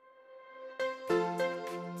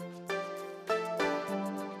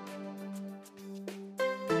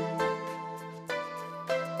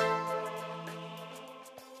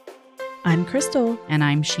I'm Crystal. And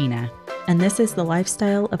I'm Sheena. And this is the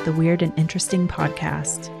Lifestyle of the Weird and Interesting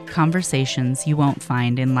podcast. Conversations you won't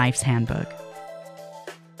find in Life's Handbook.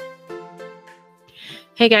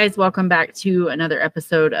 Hey guys, welcome back to another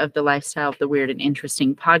episode of the Lifestyle of the Weird and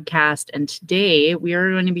Interesting podcast. And today we are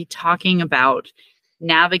going to be talking about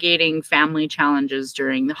navigating family challenges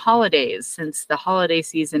during the holidays, since the holiday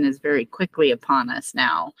season is very quickly upon us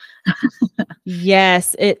now.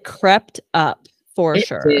 Yes, it crept up for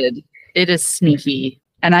sure. It did. It is sneaky,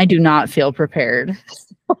 and I do not feel prepared.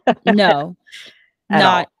 No,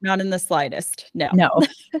 not in the slightest. No.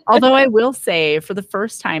 Although I will say, for the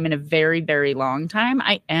first time in a very, very long time,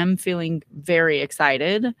 I am feeling very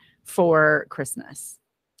excited for Christmas.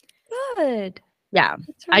 Good. Yeah. Really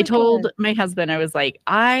I told my husband, I was like,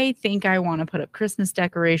 I think I want to put up Christmas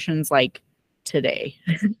decorations like today,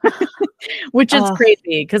 which is crazy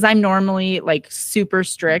because I'm normally like super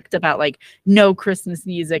strict about like no Christmas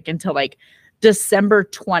music until like December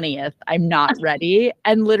 20th. I'm not ready.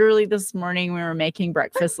 And literally this morning we were making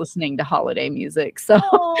breakfast listening to holiday music. So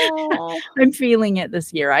I'm feeling it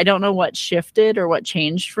this year. I don't know what shifted or what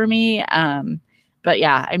changed for me. But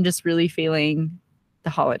yeah, I'm just really feeling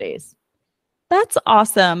the holidays. That's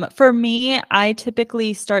awesome. For me, I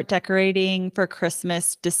typically start decorating for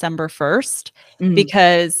Christmas December 1st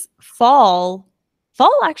because fall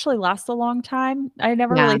actually lasts a long time. I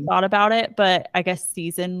never really thought about it, but I guess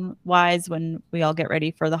season wise, when we all get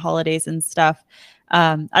ready for the holidays and stuff,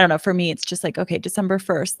 I don't know. For me, it's just like, okay, December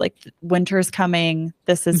 1st, like winter's coming.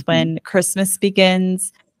 This is when Christmas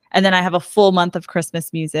begins. And then I have a full month of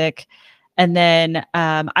Christmas music. And then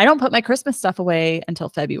I don't put my Christmas stuff away until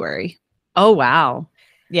February. Oh, wow.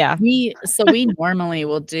 Yeah. We normally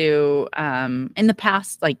will do, in the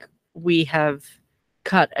past, like we have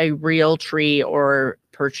cut a real tree or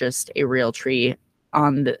purchased a real tree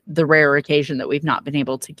on the rare occasion that we've not been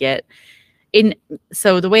able to get in.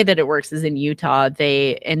 So the way that it works is in Utah,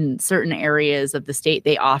 in certain areas of the state,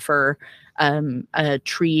 they offer a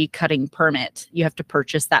tree cutting permit. You have to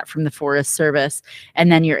purchase that from the Forest Service, and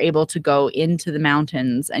then you're able to go into the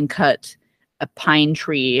mountains and cut a pine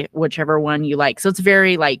tree, whichever one you like. So it's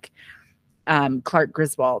very like Clark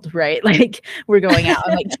Griswold, right? Like we're going out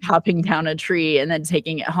and like chopping down a tree and then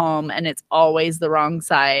taking it home, and it's always the wrong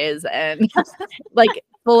size and like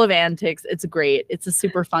full of antics. It's great. It's a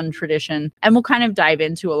super fun tradition, and we'll kind of dive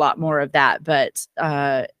into a lot more of that. But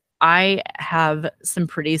I have some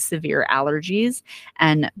pretty severe allergies,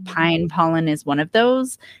 and pine pollen is one of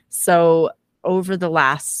those. So over the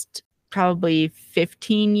last probably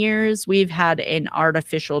 15 years, we've had an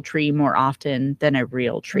artificial tree more often than a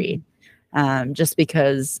real tree. Just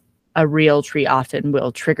because a real tree often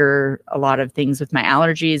will trigger a lot of things with my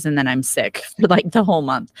allergies, and then I'm sick for like the whole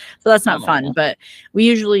month. So that's not fun. But we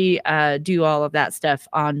usually do all of that stuff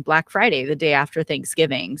on Black Friday, the day after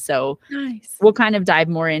Thanksgiving. So we'll kind of dive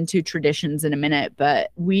more into traditions in a minute,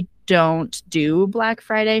 but we don't do Black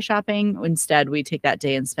Friday shopping. Instead, we take that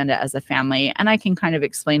day and spend it as a family. And I can kind of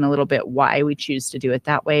explain a little bit why we choose to do it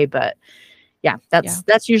that way. But yeah,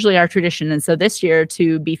 that's usually our tradition. And so this year,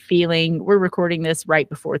 we're recording this right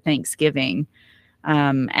before Thanksgiving,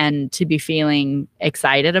 and to be feeling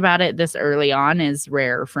excited about it this early on is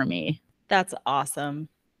rare for me. That's awesome.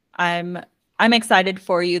 I'm excited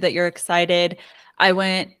for you that you're excited. I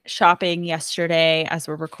went shopping yesterday as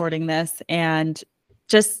we're recording this, and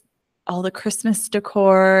just all the Christmas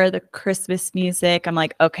decor, the Christmas music. I'm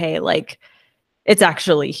like, okay, like it's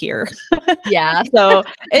actually here. Yeah. But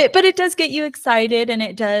it does get you excited, and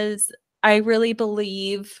it does. I really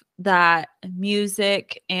believe that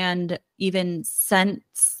music and even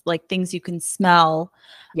scents, like things you can smell,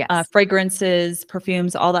 fragrances,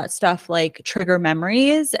 perfumes, all that stuff, like trigger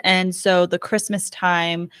memories. And so the Christmas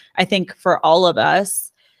time, I think for all of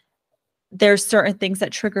us, there's certain things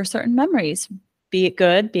that trigger certain memories, be it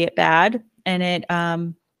good, be it bad. And it,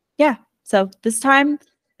 so this time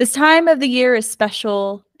of the year is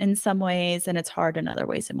special in some ways, and it's hard in other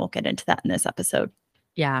ways. And we'll get into that in this episode.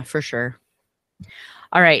 Yeah, for sure.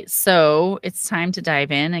 All right. So it's time to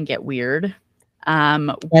dive in and get weird.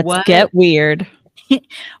 Let's get weird.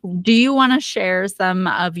 Do you want to share some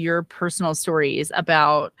of your personal stories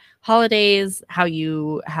about holidays, how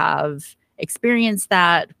you have experienced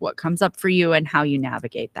that, what comes up for you, and how you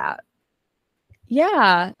navigate that?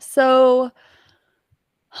 Yeah. So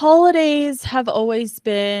holidays have always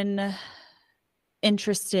been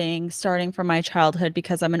interesting, starting from my childhood,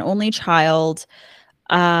 because I'm an only child.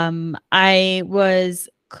 I was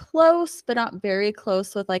close, but not very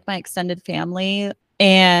close with like my extended family.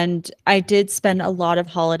 And I did spend a lot of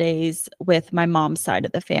holidays with my mom's side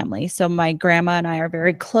of the family. So my grandma and I are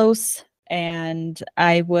very close, and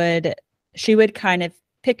I would she would kind of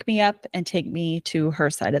pick me up and take me to her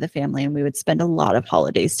side of the family, and we would spend a lot of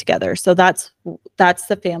holidays together. So that's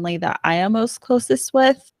the family that I am most closest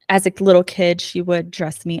with. As a little kid, she would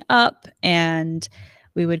dress me up, and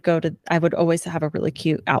I would always have a really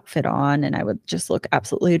cute outfit on, and I would just look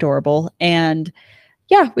absolutely adorable. And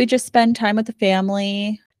yeah, we just spend time with the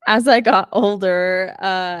family. As I got older,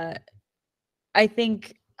 I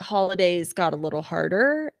think holidays got a little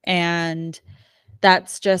harder, and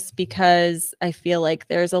that's just because I feel like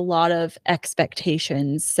there's a lot of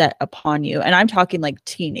expectations set upon you. And I'm talking like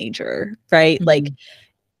teenager, right? Mm-hmm. Like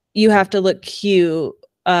you have to look cute.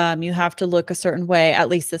 You have to look a certain way. At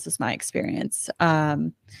least this is my experience.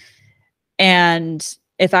 And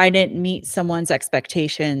if I didn't meet someone's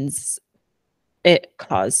expectations, it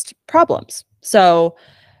caused problems. So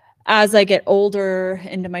as I get older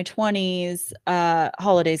into my 20s,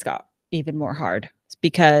 holidays got even more hard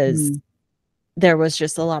because there was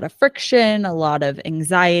just a lot of friction, a lot of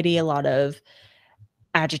anxiety, a lot of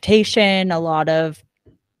agitation, a lot of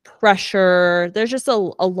pressure. There's just a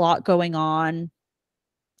lot going on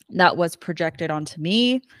that was projected onto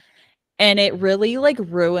me. And it really like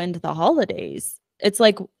ruined the holidays. It's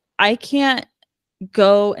like, I can't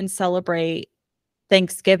go and celebrate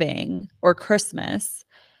Thanksgiving or Christmas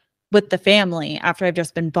with the family after I've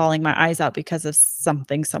just been bawling my eyes out because of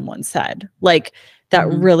something someone said. Like that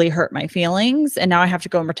really hurt my feelings. And now I have to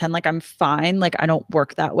go and pretend like I'm fine. Like I don't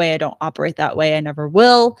work that way. I don't operate that way. I never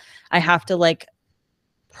will. I have to like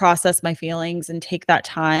process my feelings and take that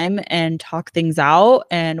time and talk things out.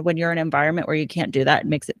 And when you're in an environment where you can't do that, it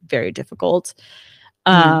makes it very difficult.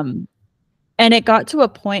 And it got to a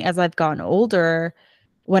point as I've gotten older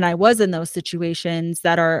when I was in those situations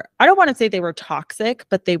that are, I don't want to say they were toxic,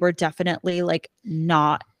 but they were definitely like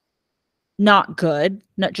not good,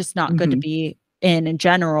 not good to be in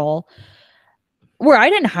general, where I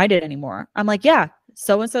didn't hide it anymore. I'm like, yeah,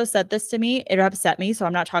 so-and-so said this to me. It upset me. So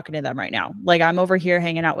I'm not talking to them right now. Like I'm over here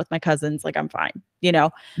hanging out with my cousins. Like I'm fine, you know?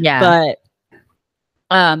 Yeah. But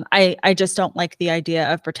I just don't like the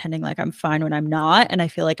idea of pretending like I'm fine when I'm not. And I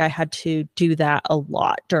feel like I had to do that a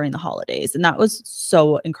lot during the holidays. And that was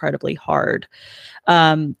so incredibly hard.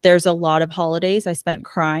 There's a lot of holidays I spent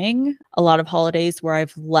crying, a lot of holidays where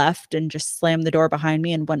I've left and just slammed the door behind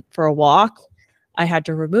me and went for a walk. I had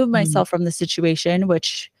to remove myself from the situation,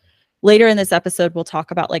 which later in this episode, we'll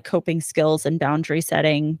talk about like coping skills and boundary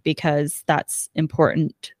setting, because that's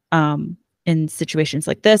important in situations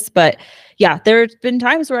like this. But yeah, there's been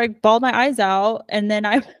times where I bawled my eyes out, and then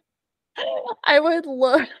I would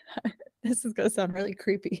look, this is going to sound really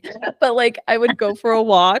creepy, but like I would go for a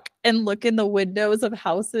walk and look in the windows of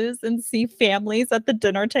houses and see families at the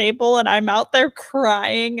dinner table, and I'm out there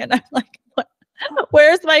crying, and I'm like,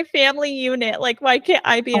 where's my family unit? Like, why can't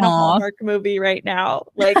I be in a Hallmark movie right now?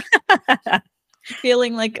 Like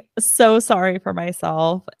feeling like so sorry for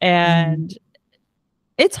myself. And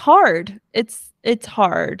it's hard. It's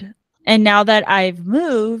hard. And now that I've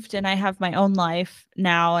moved and I have my own life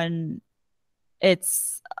now, and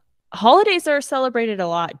holidays are celebrated a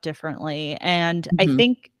lot differently. And I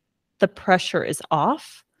think the pressure is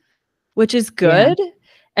off, which is good. Yeah.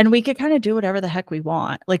 And we could kind of do whatever the heck we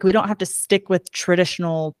want. Like we don't have to stick with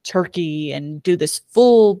traditional turkey and do this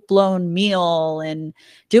full-blown meal and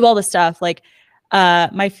do all the stuff. Like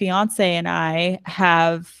my fiance and I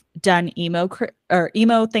have done emo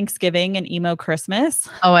Thanksgiving and emo Christmas.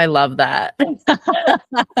 Oh, I love that.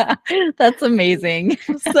 That's amazing.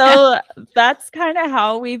 So that's kind of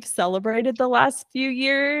how we've celebrated the last few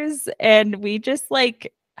years. And we just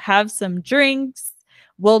like have some drinks.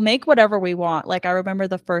 We'll make whatever we want. Like I remember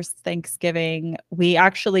the first Thanksgiving we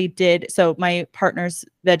actually did. So my partner's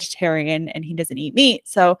vegetarian and he doesn't eat meat.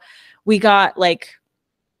 So we got like,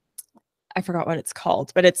 I forgot what it's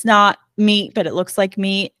called, but it's not meat, but it looks like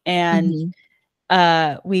meat. And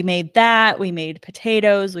we made that. We made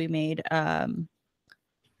potatoes. We made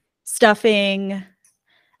stuffing.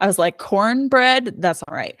 I was like, cornbread? That's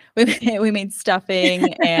all right. We made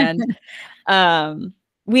stuffing and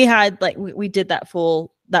we had like we did that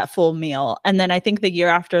full meal. And then I think the year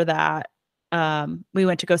after that, we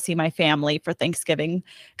went to go see my family for Thanksgiving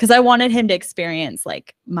because I wanted him to experience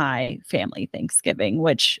like my family Thanksgiving,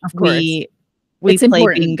 which of course we play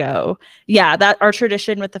important. Bingo. Yeah, that our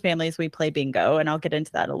tradition with the families, we play bingo, and I'll get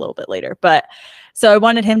into that a little bit later. But so I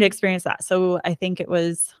wanted him to experience that. So I think it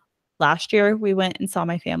was last year we went and saw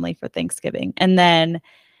my family for Thanksgiving. And then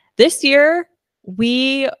this year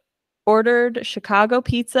we ordered Chicago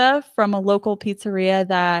pizza from a local pizzeria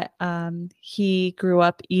that he grew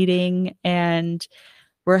up eating, and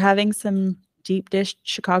we're having some deep dish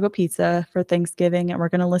Chicago pizza for Thanksgiving, and we're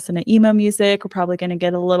going to listen to emo music. We're probably going to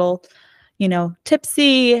get a little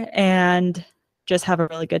tipsy and just have a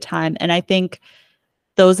really good time. And I think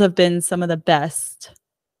those have been some of the best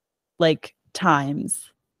like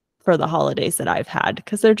times for the holidays that I've had,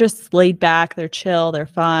 because they're just laid back, they're chill, they're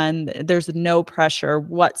fun. There's no pressure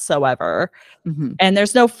whatsoever. And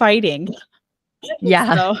there's no fighting.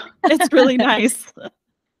 Yeah. So it's really nice.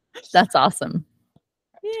 That's awesome.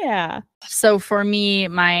 Yeah. So for me,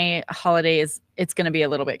 my holidays, it's going to be a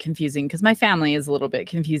little bit confusing because my family is a little bit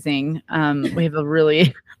confusing. We have a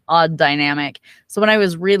really odd dynamic. So when I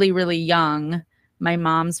was really, really young, my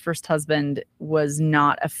mom's first husband was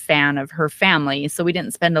not a fan of her family. So we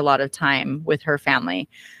didn't spend a lot of time with her family.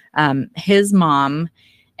 His mom,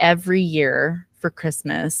 every year for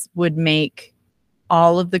Christmas, would make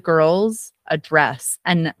all of the girls a dress.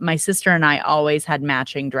 And my sister and I always had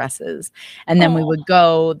matching dresses. And then we would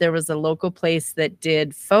go, there was a local place that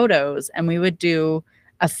did photos, and we would do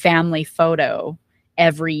a family photo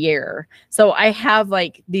every year. So I have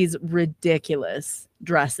like these ridiculous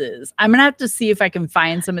dresses. I'm gonna have to see if I can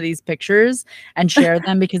find some of these pictures and share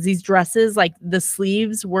them, because these dresses, like the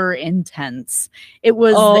sleeves were intense. It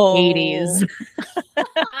was the 80s.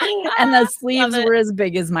 And the sleeves were as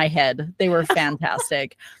big as my head. They were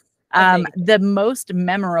fantastic. The most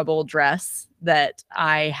memorable dress that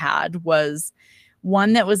I had was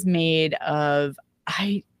one that was made of,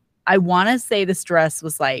 I want to say this dress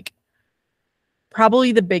was like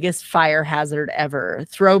probably the biggest fire hazard ever.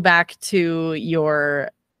 Throwback to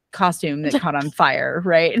your costume that caught on fire,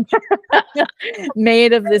 right?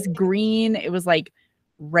 Made of this green, it was like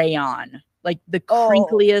rayon, like the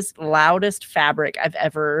crinkliest, loudest fabric I've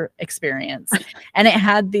ever experienced. And it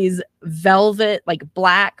had these velvet, like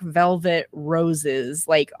black velvet roses,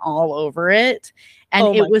 like all over it.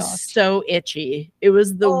 And it was so itchy. It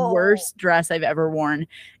was the worst dress I've ever worn.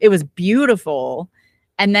 It was beautiful.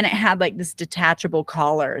 And then it had like this detachable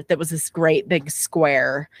collar that was this great big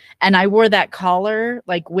square. And I wore that collar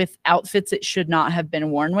like with outfits it should not have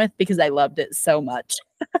been worn with, because I loved it so much.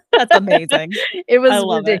 That's amazing. It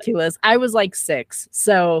was ridiculous. I was like 6.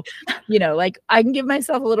 So, like I can give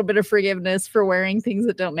myself a little bit of forgiveness for wearing things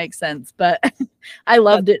that don't make sense, but I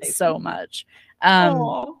loved it so much.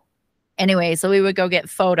 Anyway, so we would go get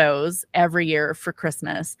photos every year for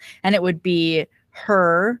Christmas, and it would be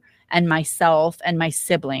her and myself and my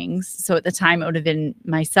siblings. So at the time it would have been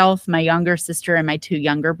myself, my younger sister, and my 2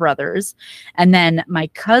 younger brothers. And then my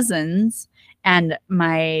cousins and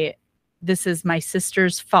this is my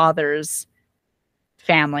sister's father's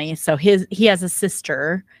family. So he has a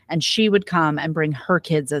sister, and she would come and bring her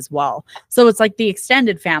kids as well. So it's like the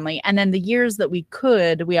extended family. And then the years that we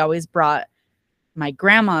could, we always brought my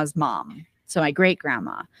grandma's mom. So my great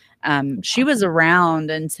grandma, she was around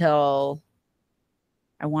until,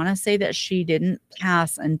 I want to say that she didn't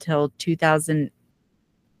pass until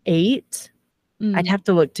 2008. I'd have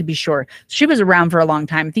to look to be sure. She was around for a long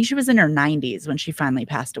time. I think she was in her 90s when she finally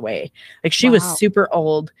passed away. Like she was super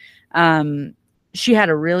old. She had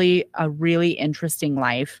a really interesting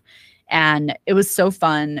life. And it was so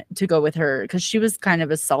fun to go with her because she was kind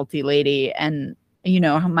of a salty lady. And you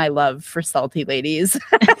know my love for salty ladies.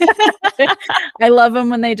 I love them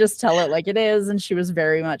when they just tell it like it is. And she was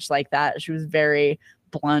very much like that. She was very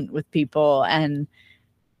blunt with people, and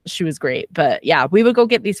she was great. But yeah, we would go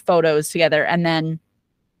get these photos together, and then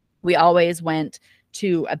we always went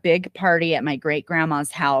to a big party at my great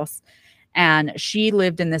grandma's house. And she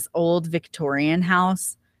lived in this old Victorian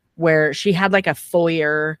house where she had like a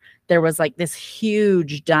foyer. There was like this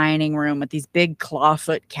huge dining room with these big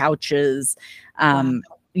clawfoot couches.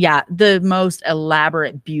 Yeah, the most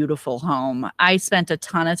elaborate, beautiful home. I spent a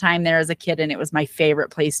ton of time there as a kid, and it was my favorite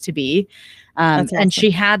place to be. And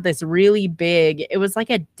she had this really big, it was like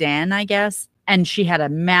a den, I guess. And she had a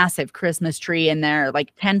massive Christmas tree in there,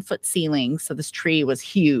 like 10-foot ceiling. So this tree was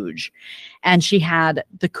huge. And she had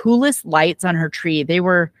the coolest lights on her tree. They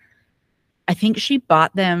were, I think she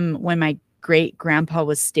bought them when my great grandpa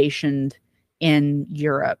was stationed in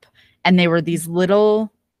Europe. And they were these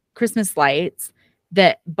little Christmas lights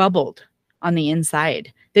that bubbled on the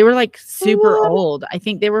inside. They were like super old. I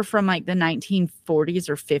think they were from like the 1940s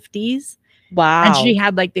or 50s. Wow. And she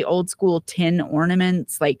had like the old school tin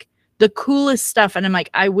ornaments, like the coolest stuff. And I'm like,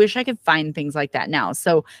 I wish I could find things like that now.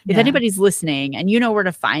 So if anybody's listening and you know where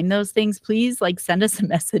to find those things, please like send us a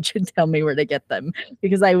message and tell me where to get them,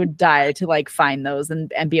 because I would die to like find those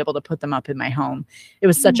and be able to put them up in my home. It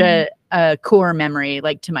was such a core memory,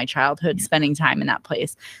 like to my childhood, spending time in that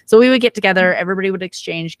place. So we would get together, everybody would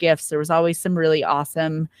exchange gifts. There was always some really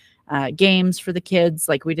awesome games for the kids.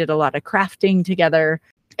 Like we did a lot of crafting together.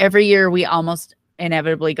 Every year we almost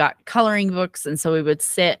inevitably got coloring books. And so we would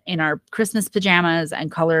sit in our Christmas pajamas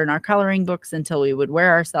and color in our coloring books until we would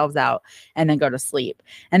wear ourselves out and then go to sleep.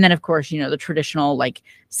 And then, of course, you know, the traditional, like,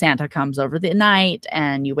 Santa comes over the night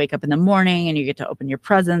and you wake up in the morning and you get to open your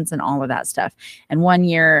presents and all of that stuff. And one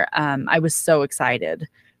year I was so excited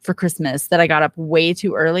for Christmas that I got up way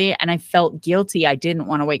too early and I felt guilty. I didn't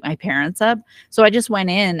want to wake my parents up. So I just went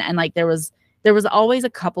in, and like there was always a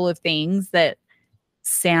couple of things that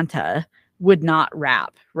Santa would not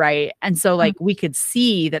wrap, right? And so like we could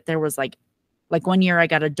see that there was like one year I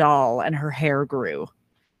got a doll and her hair grew.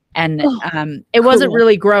 And it wasn't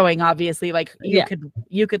really growing, obviously. Like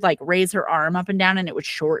you could like raise her arm up and down and it would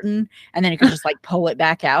shorten, and then you could just like pull it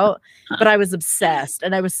back out. But I was obsessed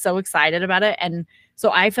and I was so excited about it. And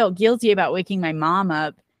so I felt guilty about waking my mom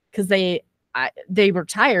up because they were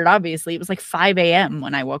tired, obviously. It was like 5 a.m.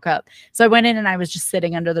 when I woke up. So I went in and I was just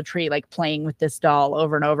sitting under the tree, like playing with this doll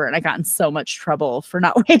over and over. And I got in so much trouble for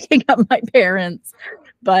not waking up my parents.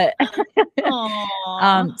 But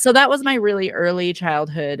so that was my really early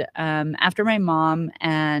childhood. After my mom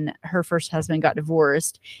and her first husband got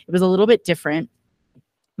divorced, it was a little bit different.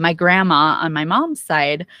 My grandma on my mom's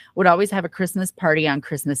side would always have a Christmas party on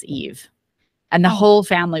Christmas Eve. And the whole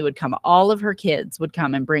family would come. All of her kids would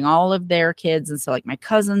come and bring all of their kids. And so like my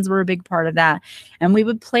cousins were a big part of that. And we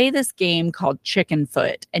would play this game called Chicken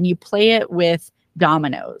Foot. And you play it with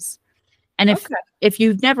dominoes. And if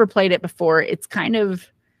you've never played it before, it's kind of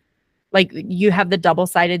like you have the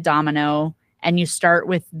double-sided domino and you start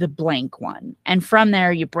with the blank one. And from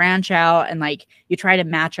there you branch out and like you try to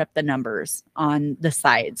match up the numbers on the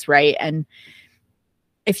sides, right? And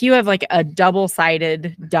if you have like a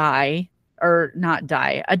double-sided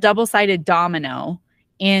a double-sided domino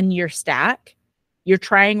in your stack, you're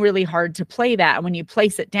trying really hard to play that. And when you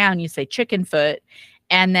place it down, you say chicken foot,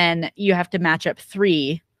 and then you have to match up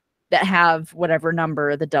 3 that have whatever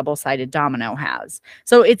number the double-sided domino has.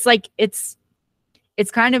 So it's like, it's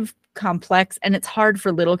kind of complex and it's hard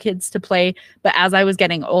for little kids to play. But as I was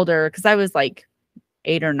getting older, because I was like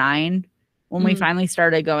 8 or 9 when we finally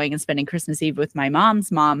started going and spending Christmas Eve with my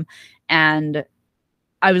mom's mom, and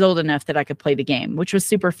I was old enough that I could play the game, which was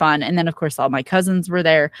super fun. And then, of course, all my cousins were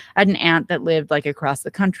there. I had an aunt that lived like across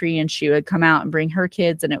the country, and she would come out and bring her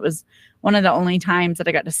kids. And it was one of the only times that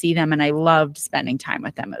I got to see them. And I loved spending time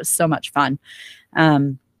with them. It was so much fun.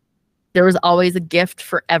 There was always a gift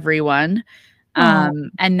for everyone.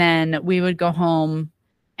 And then we would go home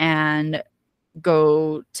and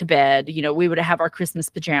go to bed. You know, we would have our Christmas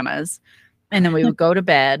pajamas, and then we would go to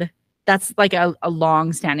bed. That's like a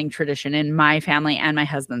long-standing tradition in my family and my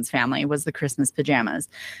husband's family, was the Christmas pajamas.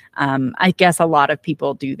 I guess a lot of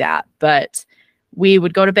people do that, but we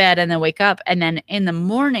would go to bed and then wake up. And then in the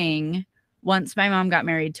morning, once my mom got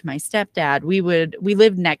married to my stepdad, we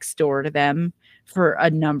lived next door to them for a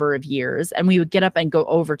number of years. And we would get up and go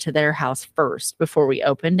over to their house first before we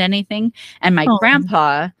opened anything. And my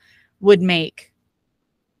grandpa would make,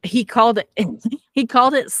 he called it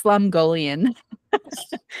Slumgolian.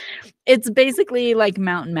 It's basically like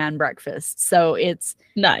mountain man breakfast. So it's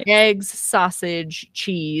nice. Eggs, sausage,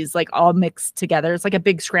 cheese, like all mixed together. It's like a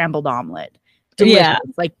big scrambled omelet. Delicious. Yeah.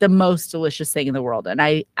 Like the most delicious thing in the world. And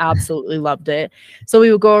I absolutely loved it. So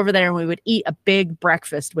we would go over there and we would eat a big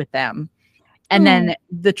breakfast with them. And then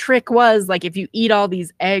the trick was, like, if you eat all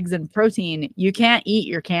these eggs and protein, you can't eat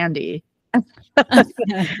your candy.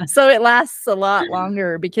 So it lasts a lot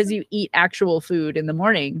longer because you eat actual food in the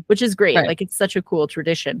morning, which is great. Right. Like, it's such a cool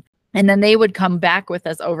tradition. And then they would come back with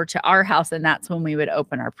us over to our house, and that's when we would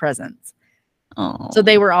open our presents. Oh. So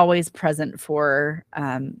they were always present for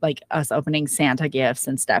like us opening Santa gifts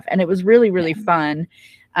and stuff. And it was really, really fun.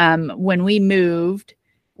 When we moved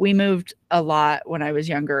a lot when I was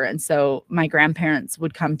younger. And so my grandparents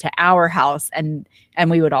would come to our house and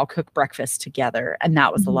we would all cook breakfast together. And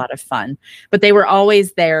that was a lot of fun. But they were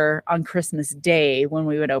always there on Christmas Day when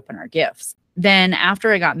we would open our gifts. Then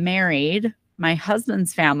after I got married, my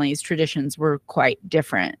husband's family's traditions were quite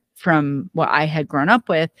different from what I had grown up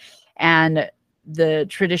with. And the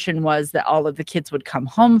tradition was that all of the kids would come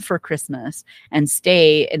home for Christmas and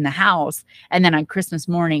stay in the house. And then on Christmas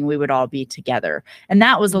morning, we would all be together. And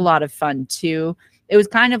that was a lot of fun too. It was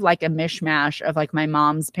kind of like a mishmash of like my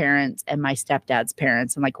mom's parents and my stepdad's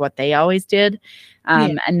parents and like what they always did.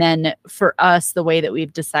 And then for us, the way that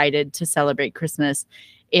we've decided to celebrate Christmas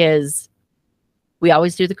is we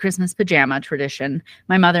always do the Christmas pajama tradition.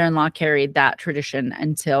 My mother-in-law carried that tradition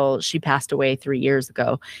until she passed away 3 years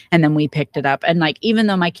ago. And then we picked it up. And like, even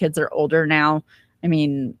though my kids are older now, I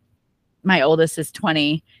mean, my oldest is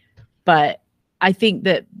 20, but I think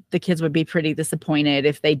that the kids would be pretty disappointed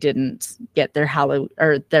if they didn't get their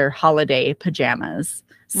holiday pajamas.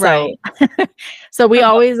 So, Right. so we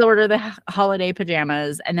always order the holiday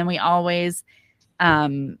pajamas, and then we always,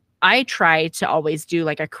 I try to always do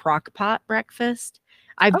like a crock pot breakfast.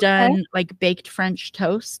 I've done like baked French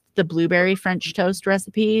toast. The blueberry French toast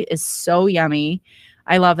recipe is so yummy.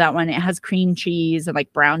 I love that one. It has cream cheese and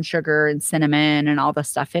like brown sugar and cinnamon and all the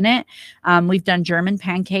stuff in it. We've done German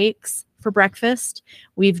pancakes for breakfast.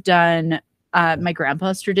 We've done my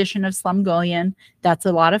grandpa's tradition of slumgullion. That's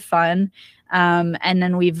a lot of fun. And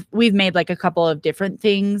then we've made like a couple of different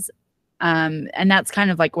things. And that's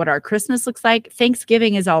kind of like what our Christmas looks like.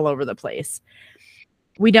 Thanksgiving is all over the place.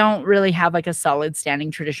 We don't really have like a solid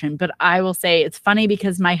standing tradition, but I will say it's funny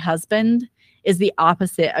because my husband is the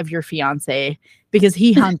opposite of your fiance, because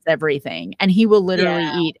he hunts everything and he will literally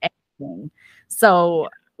eat everything. So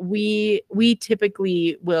we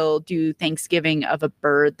typically will do Thanksgiving of a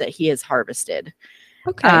bird that he has harvested.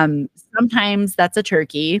 Okay. Sometimes that's a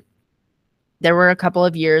turkey. There were a couple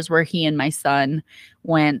of years where he and my son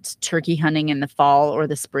went turkey hunting in the fall or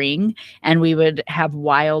the spring, and we would have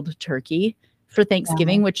wild turkey for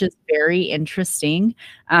Thanksgiving, which is very interesting.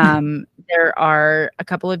 There are a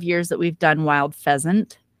couple of years that we've done wild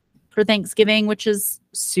pheasant for Thanksgiving, which is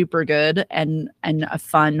super good and a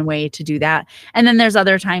fun way to do that. And then there's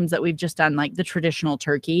other times that we've just done like the traditional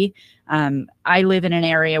turkey. I live in an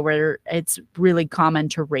area where it's really common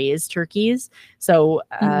to raise turkeys. So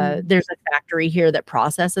there's a factory here that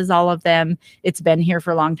processes all of them. It's been here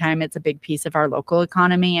for a long time. It's a big piece of our local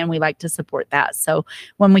economy, and we like to support that. So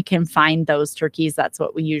when we can find those turkeys, that's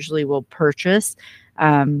what we usually will purchase.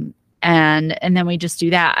 And then we just do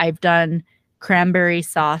that. I've done cranberry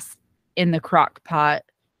sauce in the crock pot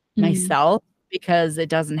myself because it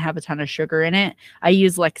doesn't have a ton of sugar in it. I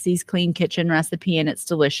use Lexi's Clean Kitchen recipe, and it's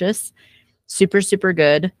delicious. Super, super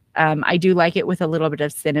good. I do like it with a little bit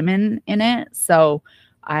of cinnamon in it. So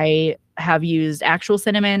I have used actual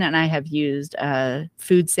cinnamon, and I have used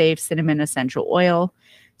food safe cinnamon essential oil.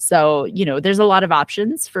 So, you know, there's a lot of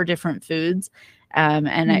options for different foods.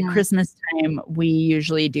 And at Christmas time, we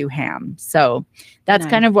usually do ham. So that's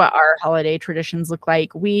kind of what our holiday traditions look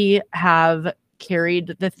like. We have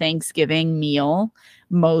carried the Thanksgiving meal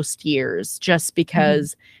most years just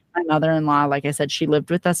because my mother-in-law, like I said, she lived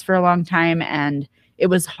with us for a long time, and it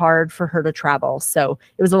was hard for her to travel. So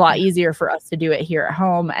it was a lot easier for us to do it here at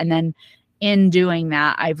home. And then in doing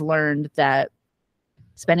that, I've learned that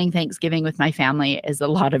spending Thanksgiving with my family is a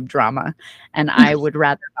lot of drama, and I would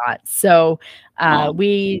rather not. So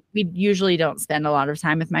we usually don't spend a lot of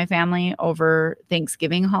time with my family over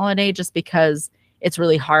Thanksgiving holiday just because it's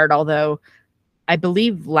really hard. Although I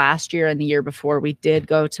believe last year and the year before we did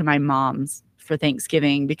go to my mom's for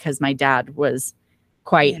Thanksgiving because my dad was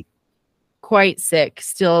quite sick,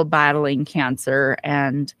 still battling cancer,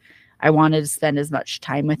 and I wanted to spend as much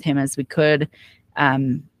time with him as we could.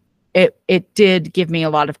 It did give me a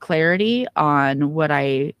lot of clarity on what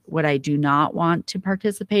I do not want to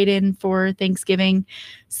participate in for Thanksgiving.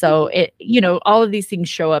 So it, you know, all of these things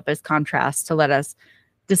show up as contrast to let us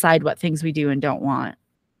decide what things we do and don't want.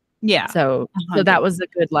 Yeah. So that was a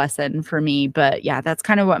good lesson for me. But yeah, that's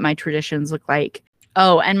kind of what my traditions look like.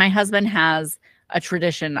 Oh, and my husband has a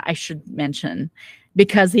tradition I should mention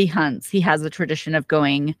because he hunts. He has a tradition of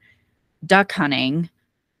going duck hunting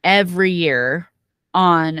every year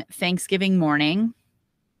on Thanksgiving morning.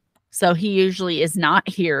 So he usually is not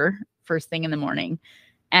here first thing in the morning.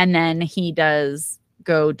 And then he does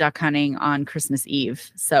go duck hunting on Christmas Eve.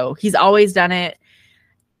 So he's always done it.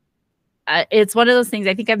 It's one of those things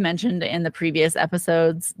I think I've mentioned in the previous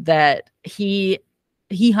episodes that he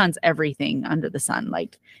hunts everything under the sun.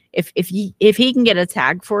 Like if he can get a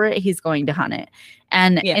tag for it, he's going to hunt it.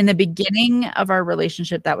 And in the beginning of our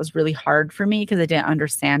relationship, that was really hard for me because I didn't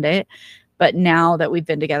understand it. But now that we've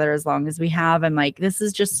been together as long as we have, I'm like, this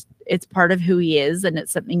is just, it's part of who he is. And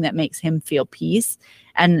it's something that makes him feel peace.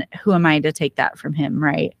 And who am I to take that from him?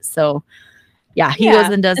 Right. So yeah, he goes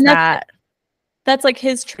and does that. That's like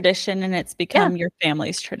his tradition, and it's become your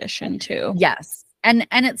family's tradition too. Yes. And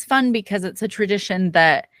it's fun because it's a tradition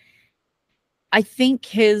that I think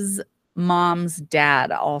his mom's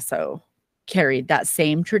dad also carried that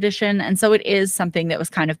same tradition. And so it is something that was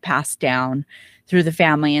kind of passed down through the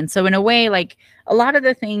family. And so in a way, like a lot of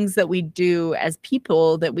the things that we do as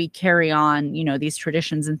people that we carry on, you know, these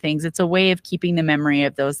traditions and things, it's a way of keeping the memory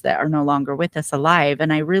of those that are no longer with us alive.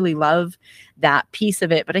 And I really love that piece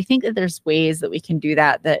of it. But I think that there's ways that we can do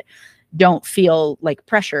that don't feel like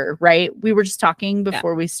pressure, right? We were just talking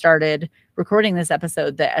before we started recording this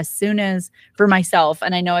episode that as soon as, for myself,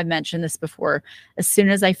 and I know I've mentioned this before, as soon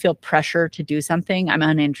as I feel pressure to do something, I'm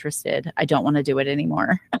uninterested. I don't want to do it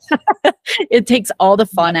anymore. It takes all the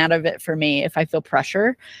fun out of it for me if I feel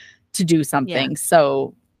pressure to do something.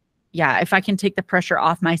 So yeah, if I can take the pressure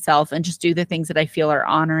off myself and just do the things that I feel are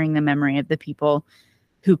honoring the memory of the people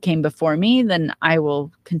who came before me, then I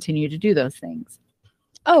will continue to do those things.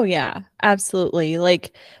 Oh yeah, absolutely.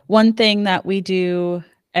 Like one thing that we do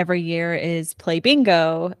every year is play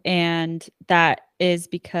bingo, and that is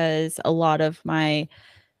because a lot of my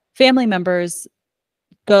family members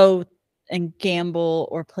go and gamble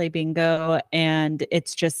or play bingo, and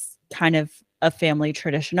it's just kind of a family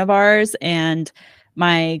tradition of ours. And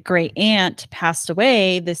my great aunt passed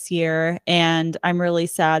away this year, and I'm really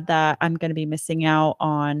sad that I'm going to be missing out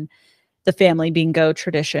on the family bingo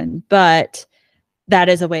tradition, but that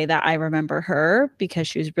is a way that I remember her because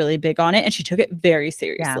she was really big on it and she took it very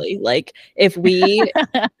seriously. Like if we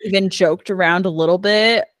even joked around a little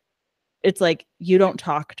bit, it's like, you don't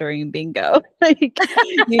talk during bingo. Like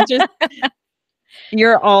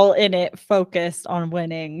you're all in it, focused on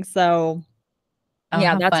winning. So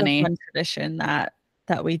yeah, that's a fun tradition that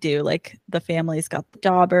we do. Like the family's got the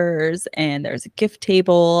daubers and there's a gift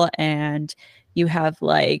table, and you have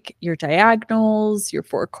like your diagonals, your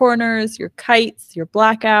four corners, your kites, your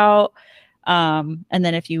blackout. And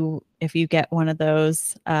then if you get one of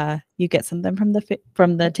those, you get something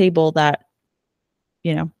from the table that,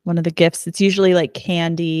 you know, one of the gifts. It's usually like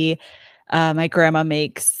candy. My grandma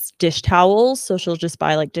makes dish towels, so she'll just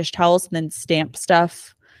buy like dish towels and then stamp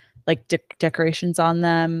stuff, like decorations on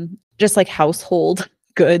them, just like household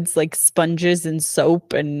goods like sponges and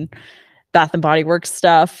soap and Bath and Body Works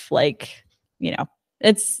stuff. Like, you know,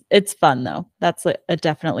 it's fun though. That's a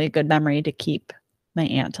definitely a good memory to keep my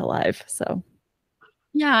aunt alive. So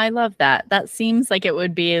yeah, I love that. That seems like it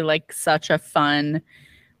would be like such a fun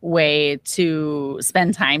way to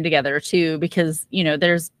spend time together too, because, you know,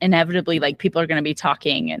 there's inevitably like people are going to be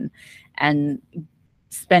talking and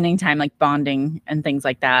spending time like bonding and things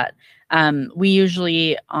like that. We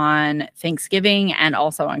usually on Thanksgiving and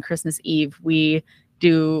also on Christmas Eve, we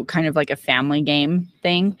do kind of like a family game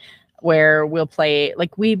thing where we'll play,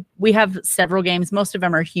 like we have several games. Most of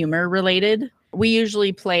them are humor related. We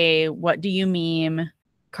usually play What Do You Meme?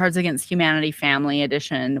 Cards Against Humanity Family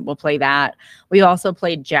Edition. We'll play that. We also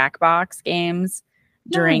played Jackbox games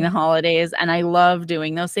during the holidays, and I love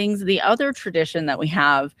doing those things. The other tradition that we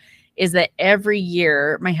have is that every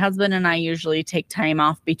year, my husband and I usually take time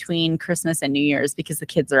off between Christmas and New Year's because the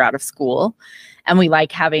kids are out of school, and we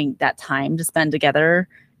like having that time to spend together.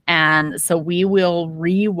 And so we will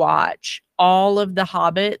rewatch all of the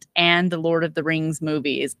Hobbit and the Lord of the Rings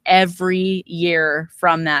movies every year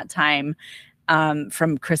from that time,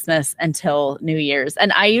 from Christmas until New Year's.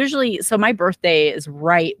 And I usually, so my birthday is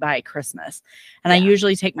right by Christmas, and I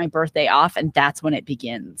usually take my birthday off, and that's when it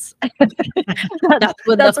begins.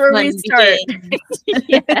 that's where we start.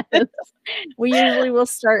 Yes. We usually will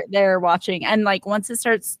start there watching. And like once it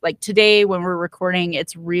starts, like today when we're recording,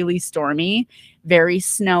 it's really stormy, very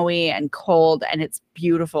snowy and cold, and it's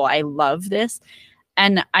beautiful. I love this.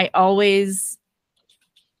 And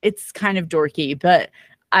it's kind of dorky, but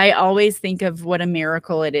I always think of what a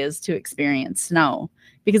miracle it is to experience snow,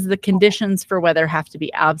 because the conditions for weather have to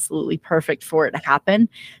be absolutely perfect for it to happen.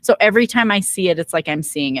 So every time I see it, it's like I'm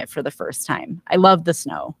seeing it for the first time. I love the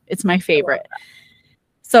snow. It's my favorite.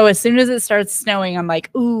 So as soon as it starts snowing, I'm like,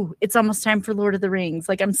 ooh, it's almost time for Lord of the Rings.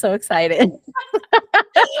 Like, I'm so excited.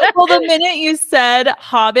 Well, the minute you said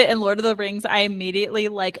Hobbit and Lord of the Rings, I immediately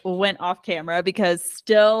like went off camera because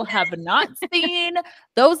still have not seen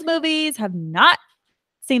those movies, have not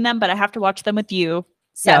seen them, but I have to watch them with you.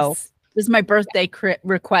 So yes. This is my birthday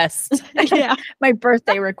request. Yeah. My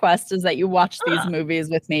birthday request is that you watch these movies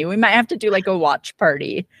with me. We might have to do like a watch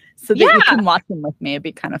party so that you can watch them with me. It'd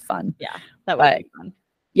be kind of fun. Yeah, that would be fun.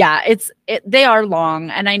 Yeah, they are long,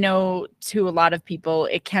 and I know to a lot of people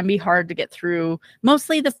it can be hard to get through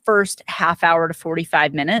mostly the first half hour to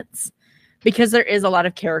 45 minutes, because there is a lot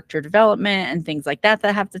of character development and things like that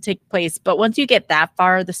have to take place. But once you get that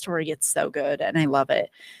far, the story gets so good, and I love it.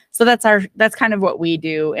 So that's kind of what we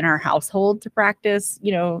do in our household to practice,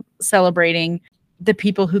 you know, celebrating the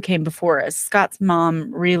people who came before us. Scott's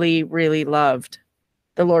mom really, really loved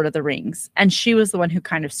the Lord of the Rings, and she was the one who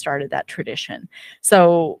kind of started that tradition.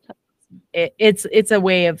 So it's a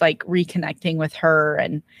way of like reconnecting with her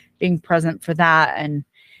and being present for that. And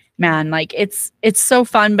man, like it's so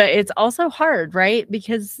fun, but it's also hard, right?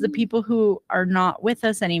 Because the people who are not with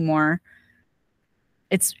us anymore,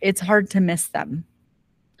 it's hard to miss them.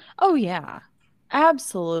 Oh, yeah,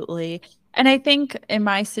 absolutely. And I think in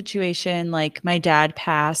my situation, like my dad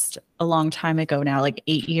passed a long time ago now, like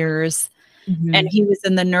 8 years, and Mhm. he was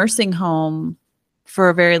in the nursing home for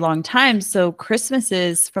a very long time. So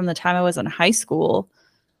Christmases from the time I was in high school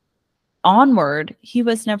onward, he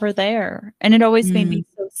was never there. And it always made Mm, me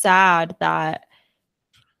so sad that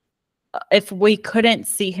if we couldn't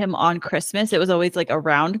see him on Christmas, it was always like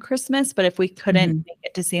around Christmas, but if we couldn't mhm. make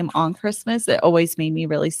it to see him on Christmas, it always made me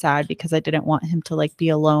really sad because I didn't want him to like be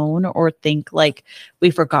alone or think like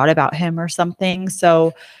we forgot about him or something.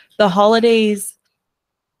 So the holidays,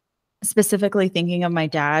 specifically thinking of my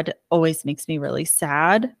dad, always makes me really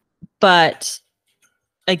sad. But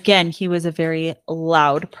again, he was a very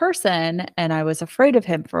loud person and I was afraid of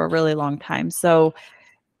him for a really long time. So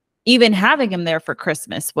even having him there for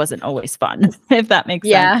Christmas wasn't always fun, if that makes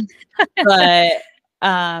sense. Yeah. But,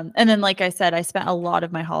 and then, like I said, I spent a lot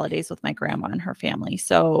of my holidays with my grandma and her family.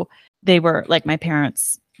 So they were like, my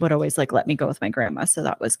parents would always like let me go with my grandma. So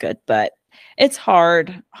that was good. But it's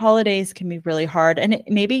hard. Holidays can be really hard. And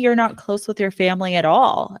maybe you're not close with your family at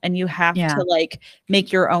all. And you have Yeah. to like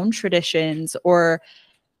make your own traditions, or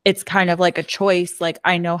it's kind of like a choice. Like,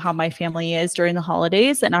 I know how my family is during the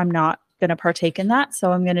holidays, and I'm not going to partake in that.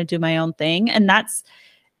 So I'm going to do my own thing. And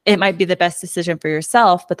it might be the best decision for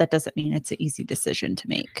yourself, but that doesn't mean it's an easy decision to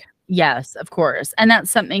make. Yes, of course. And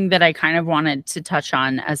that's something that I kind of wanted to touch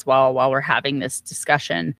on as well while we're having this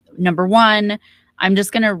discussion. Number one, I'm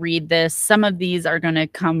just going to read this. Some of these are going to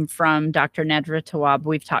come from Dr. Nedra Tawwab.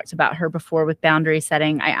 We've talked about her before with boundary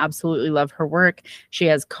setting. I absolutely love her work. She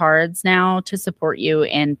has cards now to support you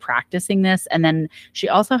in practicing this. And then she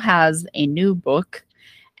also has a new book,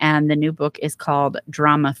 and the new book is called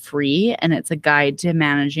Drama Free, and it's a guide to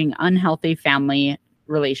managing unhealthy family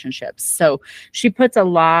relationships. So she puts a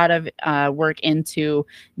lot of work into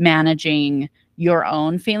managing your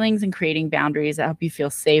own feelings and creating boundaries that help you feel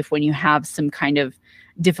safe when you have some kind of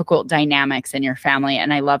difficult dynamics in your family.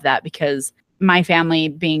 And I love that because my family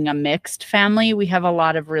being a mixed family, we have a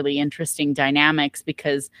lot of really interesting dynamics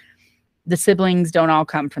because the siblings don't all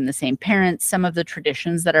come from the same parents. Some of the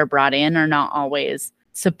traditions that are brought in are not always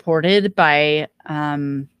supported by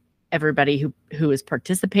everybody who is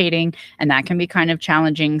participating, and that can be kind of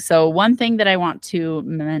challenging. So one thing that I want to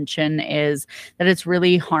mention is that it's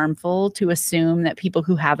really harmful to assume that people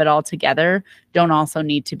who have it all together don't also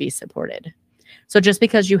need to be supported. So just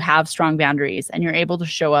because you have strong boundaries and you're able to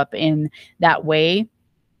show up in that way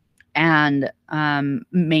and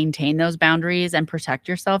maintain those boundaries and protect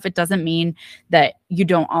yourself, it doesn't mean that you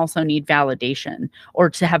don't also need validation or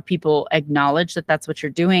to have people acknowledge that that's what you're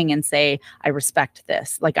doing and say, I respect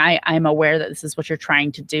this. Like I'm aware that this is what you're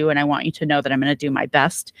trying to do. And I want you to know that I'm going to do my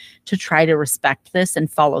best to try to respect this and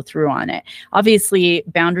follow through on it. Obviously,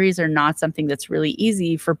 boundaries are not something that's really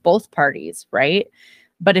easy for both parties, right?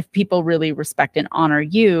 But if people really respect and honor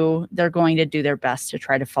you, they're going to do their best to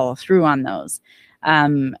try to follow through on those.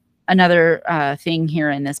 Another thing here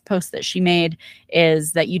in this post that she made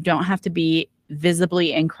is that you don't have to be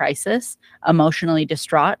visibly in crisis, emotionally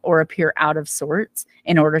distraught, or appear out of sorts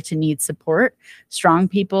in order to need support. Strong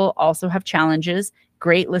people also have challenges.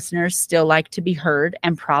 Great listeners still like to be heard,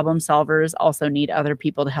 and problem solvers also need other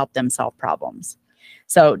people to help them solve problems.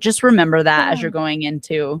 So just remember that as you're going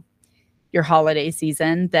into your holiday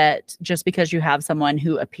season, that just because you have someone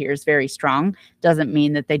who appears very strong doesn't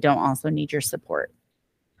mean that they don't also need your support.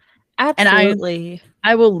 Absolutely. And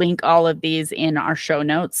I will link all of these in our show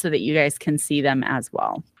notes so that you guys can see them as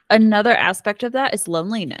well. Another aspect of that is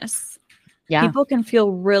loneliness. Yeah. People can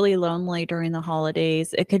feel really lonely during the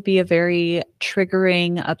holidays. It could be a very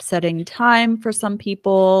triggering, upsetting time for some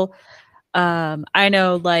people. I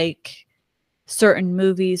know like certain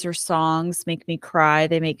movies or songs make me cry.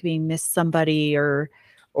 They make me miss somebody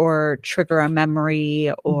or trigger a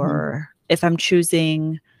memory, or if I'm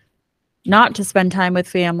choosing not to spend time with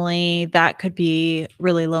family, that could be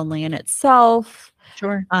really lonely in itself.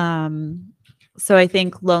 Sure. So I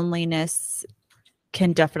think loneliness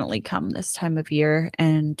can definitely come this time of year,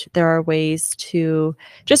 and there are ways to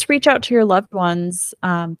just reach out to your loved ones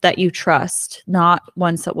that you trust, not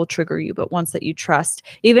ones that will trigger you, but ones that you trust,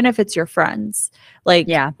 even if it's your friends. Like,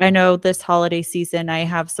 Yeah. I know this holiday season, I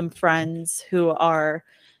have some friends who are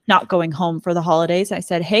not going home for the holidays. I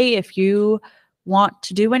said, hey, if you want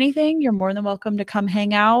to do anything, you're more than welcome to come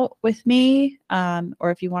hang out with me. Or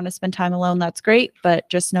if you want to spend time alone, that's great. But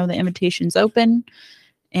just know the invitation's open,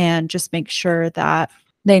 and just make sure that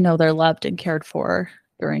they know they're loved and cared for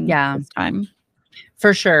during this time.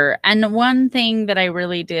 For sure. And one thing that I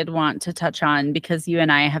really did want to touch on, because you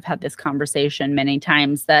and I have had this conversation many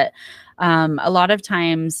times, that a lot of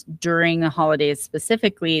times during the holidays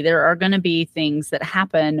specifically, there are going to be things that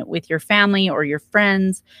happen with your family or your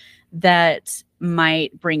friends that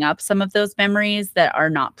might bring up some of those memories that are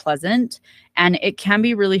not pleasant. And it can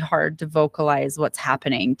be really hard to vocalize what's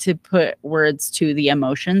happening, to put words to the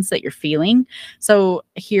emotions that you're feeling. So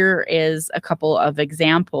here is a couple of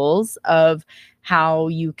examples of how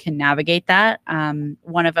you can navigate that.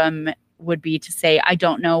 One of them would be to say, I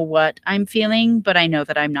don't know what I'm feeling, but I know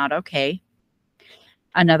that I'm not okay.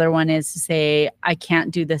 Another one is to say, I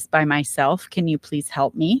can't do this by myself. Can you please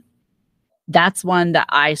help me? That's one that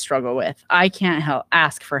I struggle with. I can't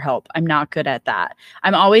ask for help. I'm not good at that.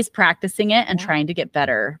 I'm always practicing it and trying to get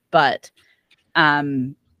better. But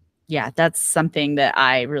yeah, that's something that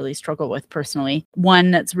I really struggle with personally.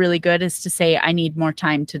 One that's really good is to say, I need more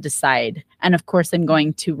time to decide. And of course, I'm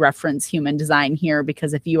going to reference human design here,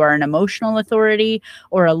 because if you are an emotional authority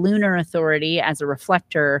or a lunar authority as a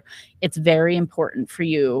reflector, it's very important for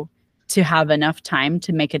you to have enough time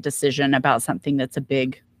to make a decision about something that's a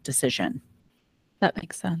big decision. That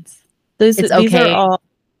makes sense. These are all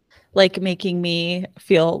like making me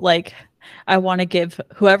feel like I want to give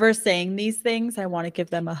whoever's saying these things, I want to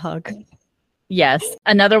give them a hug. Yes.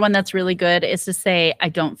 Another one that's really good is to say, I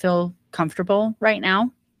don't feel comfortable right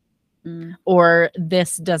now, or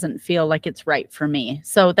this doesn't feel like it's right for me.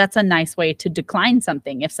 So that's a nice way to decline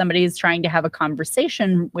something. If somebody is trying to have a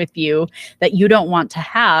conversation with you that you don't want to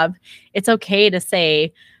have, it's okay to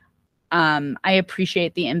say, I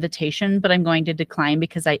appreciate the invitation, but I'm going to decline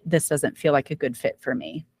because this doesn't feel like a good fit for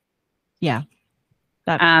me. Yeah.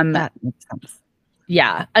 That makes sense.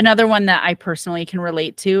 Yeah. Another one that I personally can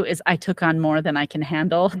relate to is I took on more than I can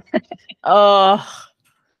handle. Oh,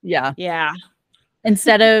 yeah. Yeah.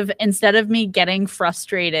 Instead of me getting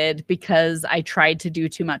frustrated because I tried to do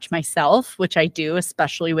too much myself, which I do,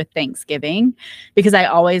 especially with Thanksgiving, because I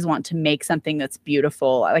always want to make something that's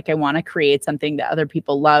beautiful. Like I want to create something that other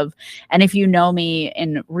people love. And if you know me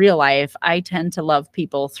in real life, I tend to love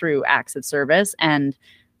people through acts of service and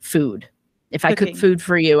food. If I cook food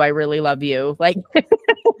for you, I really love you. Like,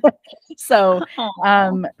 so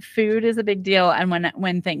food is a big deal. And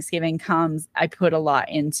when Thanksgiving comes, I put a lot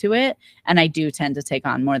into it, and I do tend to take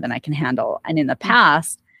on more than I can handle. And in the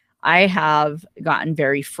past, I have gotten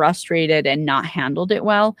very frustrated and not handled it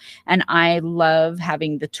well. And I love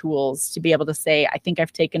having the tools to be able to say, I think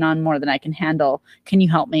I've taken on more than I can handle. Can you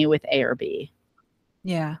help me with A or B?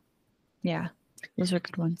 Yeah. Yeah. Those are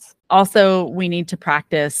good ones. Also, we need to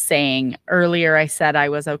practice saying, earlier I said I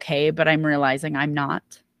was okay, but I'm realizing I'm not.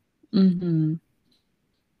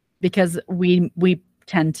 Because we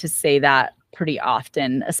tend to say that pretty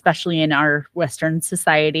often, especially in our Western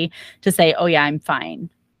society, to say, oh yeah, I'm fine,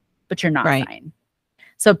 but you're not fine.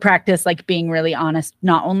 So practice like being really honest,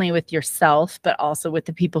 not only with yourself, but also with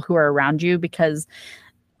the people who are around you, because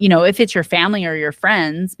you know, if it's your family or your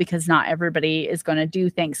friends, because not everybody is going to do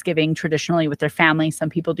Thanksgiving traditionally with their family. Some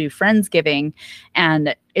people do Friendsgiving,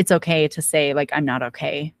 and it's okay to say like, I'm not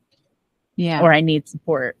okay. Yeah. Or I need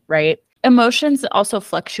support, right? Emotions also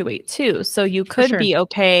fluctuate too. So you could be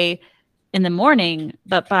okay in the morning,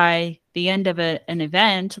 but by the end of an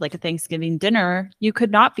event, like a Thanksgiving dinner, you could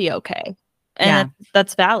not be okay. And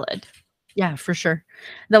that's valid. Yeah, for sure.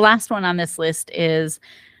 The last one on this list is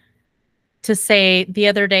to say, the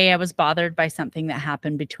other day I was bothered by something that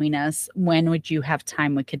happened between us. When would you have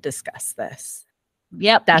time we could discuss this?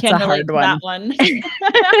 Yep. That's a hard one. That one.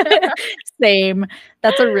 Same.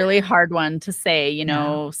 That's a really hard one to say, you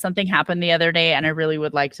know, something happened the other day and I really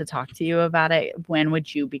would like to talk to you about it. When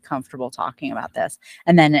would you be comfortable talking about this?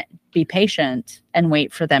 And then be patient and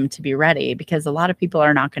wait for them to be ready, because a lot of people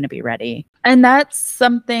are not going to be ready. And that's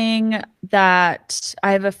something that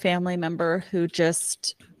I have a family member who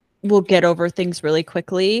just will get over things really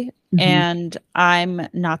quickly. And I'm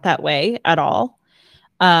not that way at all.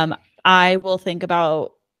 I will think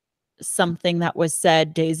about something that was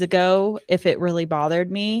said days ago if it really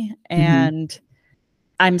bothered me, and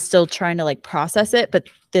I'm still trying to like process it, but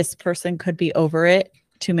this person could be over it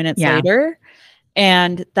 2 minutes later.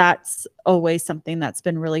 And that's always something that's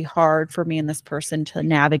been really hard for me and this person to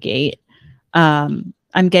navigate. I'm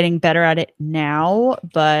getting better at it now,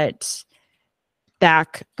 but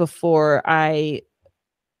back before I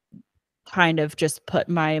kind of just put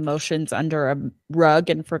my emotions under a rug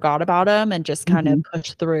and forgot about them and just kind of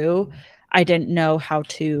pushed through, I didn't know how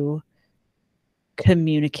to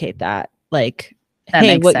communicate that. Like,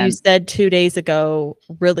 hey, what you said 2 days ago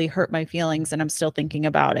really hurt my feelings and I'm still thinking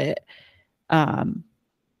about it.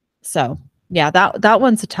 So Yeah, that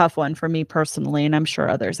one's a tough one for me personally, and I'm sure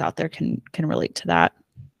others out there can relate to that.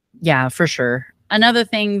 Yeah, for sure. Another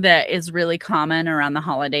thing that is really common around the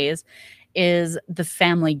holidays is the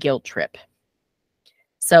family guilt trip.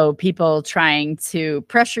 So people trying to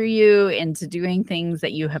pressure you into doing things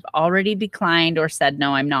that you have already declined or said,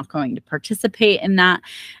 no, I'm not going to participate in that.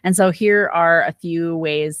 And so here are a few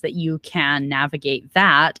ways that you can navigate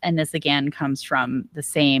that. And this again comes from the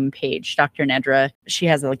same page, Dr. Nedra. She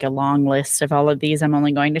has like a long list of all of these. I'm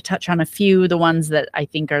only going to touch on a few, the ones that I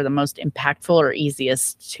think are the most impactful or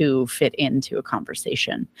easiest to fit into a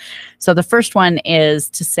conversation. So the first one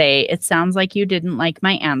is to say, it sounds like you didn't like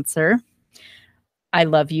my answer. I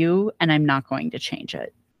love you and I'm not going to change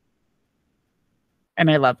it. And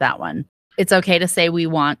I love that one. It's okay to say we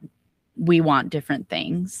want different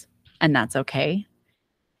things, and that's okay.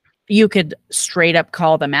 You could straight up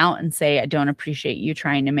call them out and say, I don't appreciate you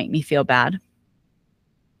trying to make me feel bad.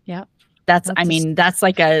 Yeah. That's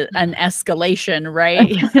like an escalation, right?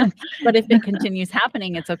 But if it continues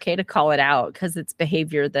happening, it's okay to call it out because it's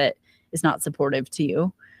behavior that is not supportive to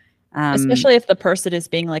you. Especially if the person is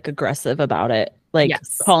being like aggressive about it, like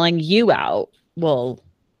calling you out. Well,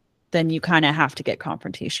 then you kind of have to get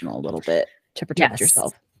confrontational a little bit to protect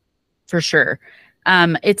yourself. For sure.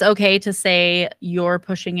 It's okay to say you're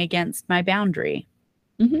pushing against my boundary.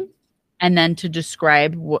 Mm-hmm. And then to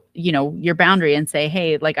describe, your boundary and say,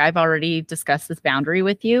 hey, like I've already discussed this boundary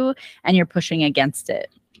with you and you're pushing against it.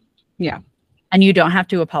 Yeah. And you don't have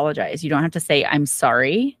to apologize. You don't have to say, I'm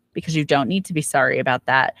sorry, because you don't need to be sorry about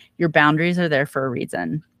that. Your boundaries are there for a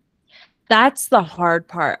reason. That's the hard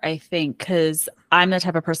part, I think, because I'm the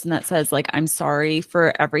type of person that says, like, I'm sorry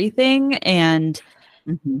for everything. And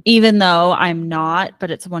even though I'm not,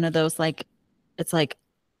 but it's one of those, like, it's like,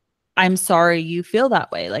 I'm sorry you feel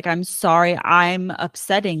that way. Like, I'm sorry I'm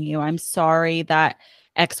upsetting you. I'm sorry that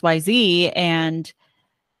XYZ. And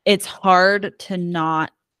it's hard to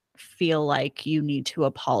not feel like you need to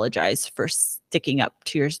apologize for sticking up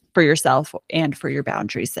to for yourself and for your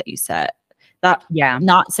boundaries that you set.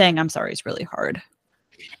 Not saying I'm sorry is really hard.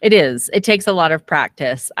 It is. It takes a lot of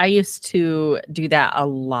practice. I used to do that a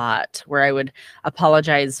lot, where I would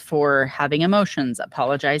apologize for having emotions,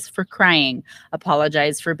 apologize for crying,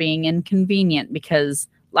 apologize for being inconvenient, because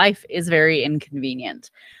life is very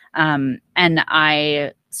inconvenient. And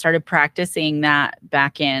I started practicing that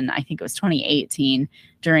back in, I think it was 2018,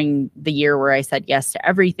 during the year where I said yes to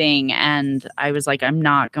everything. And I was like, I'm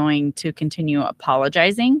not going to continue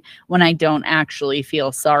apologizing when I don't actually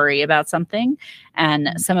feel sorry about something. And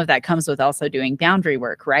some of that comes with also doing boundary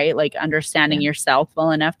work, right? Like understanding yourself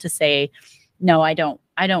well enough to say, no, I don't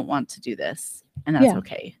want to do this. And that's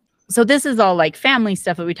okay. So this is all like family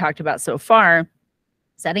stuff that we talked about so far.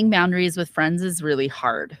 Setting boundaries with friends is really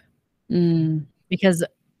hard because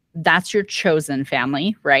that's your chosen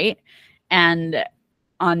family, right? And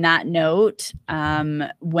on that note,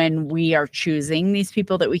 when we are choosing these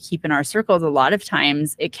people that we keep in our circles, a lot of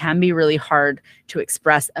times it can be really hard to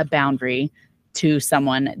express a boundary to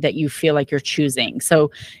someone that you feel like you're choosing.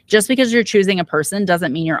 So just because you're choosing a person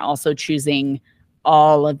doesn't mean you're also choosing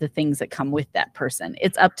all of the things that come with that person.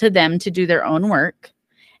 It's up to them to do their own work,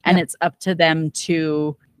 and it's up to them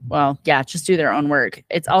to, just do their own work.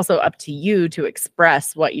 It's also up to you to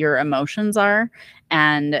express what your emotions are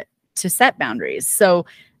and to set boundaries. So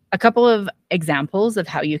a couple of examples of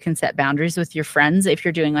how you can set boundaries with your friends. If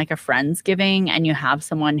you're doing like a Friendsgiving and you have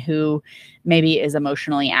someone who maybe is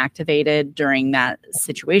emotionally activated during that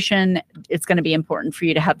situation, it's going to be important for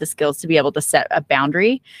you to have the skills to be able to set a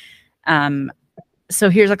boundary. So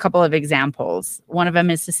here's a couple of examples. One of them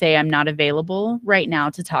is to say, I'm not available right now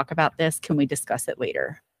to talk about this. Can we discuss it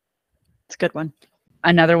later? It's a good one.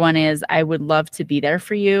 Another one is, I would love to be there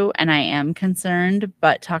for you and I am concerned,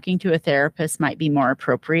 but talking to a therapist might be more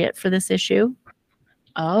appropriate for this issue.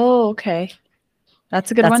 Oh, okay. That's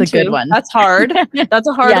a good one. That's a good one. That's hard. That's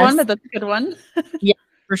a hard one, but that's a good one. Yeah,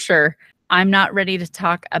 for sure. I'm not ready to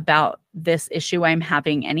talk about this issue I'm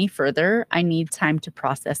having any further. I need time to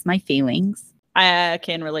process my feelings. I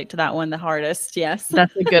can relate to that one the hardest. Yes.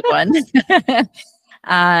 That's a good one.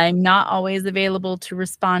 I'm not always available to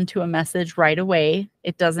respond to a message right away.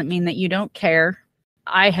 It doesn't mean that you don't care.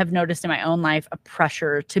 I have noticed in my own life a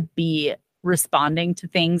pressure to be responding to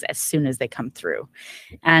things as soon as they come through.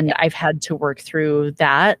 And I've had to work through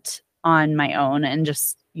that on my own and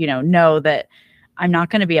just, know that I'm not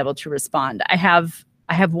going to be able to respond. I have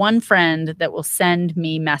one friend that will send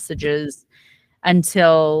me messages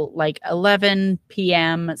until like 11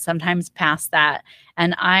 p.m., sometimes past that.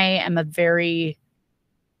 And I am a very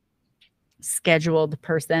scheduled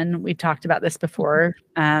person. We've talked about this before.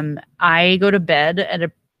 I go to bed at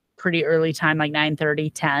a pretty early time, like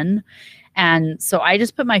 9:30, 10. And so I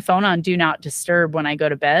just put my phone on do not disturb when I go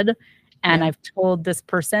to bed. And I've told this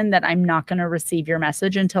person that I'm not going to receive your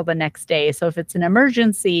message until the next day. So if it's an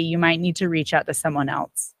emergency, you might need to reach out to someone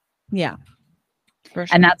else. Yeah. For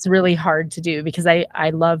sure. And that's really hard to do because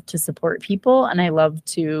I love to support people and I love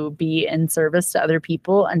to be in service to other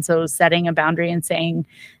people. And so setting a boundary and saying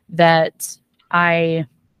that I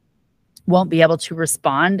won't be able to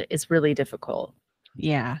respond is really difficult.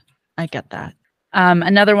 Yeah, I get that.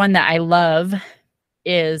 Another one that I love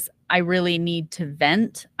is I really need to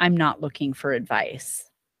vent. I'm not looking for advice.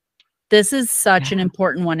 This is such an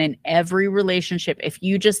important one in every relationship. If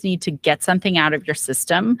you just need to get something out of your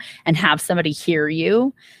system and have somebody hear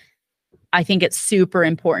you, I think it's super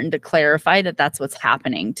important to clarify that that's what's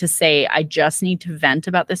happening. To say, I just need to vent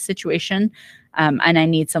about this situation and I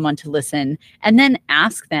need someone to listen. And then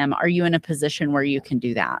ask them, are you in a position where you can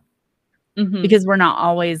do that? Because we're not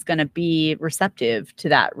always going to be receptive to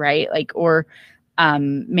that, right? Like, or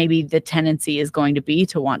maybe the tendency is going to be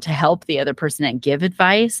to want to help the other person and give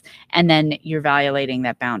advice, and then you're violating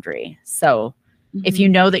that boundary. So if you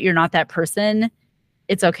know that you're not that person,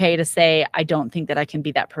 it's okay to say, I don't think that I can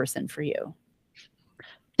be that person for you.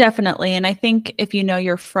 Definitely. And I think if you know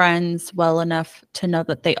your friends well enough to know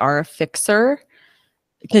that they are a fixer,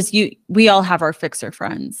 because we all have our fixer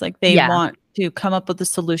friends, like they want to come up with a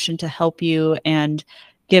solution to help you and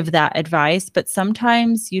give that advice. But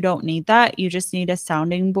sometimes you don't need that. You just need a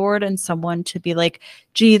sounding board and someone to be like,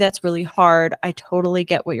 gee, that's really hard. I totally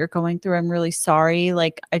get what you're going through. I'm really sorry.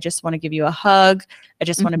 Like, I just want to give you a hug. I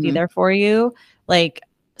just want to be there for you. Like,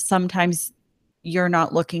 sometimes you're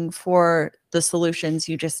not looking for the solutions.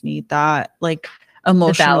 You just need that, like,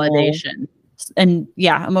 emotional validation. And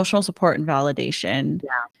emotional support and validation. Yeah.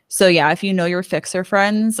 So if you know your fixer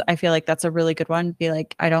friends, I feel like that's a really good one. Be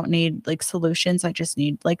like, I don't need like solutions. I just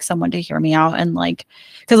need like someone to hear me out. And like,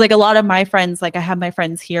 because like a lot of my friends, like I have my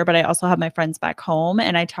friends here, but I also have my friends back home,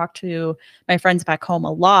 and I talk to my friends back home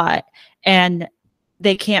a lot, and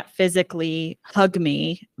they can't physically hug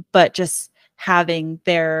me, but just having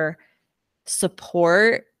their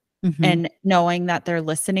support and knowing that they're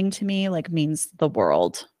listening to me like means the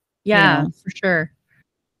world. Yeah, for sure.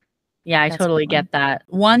 Yeah, I totally get that.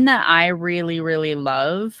 One that I really, really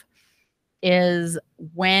love is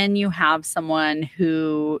when you have someone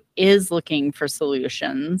who is looking for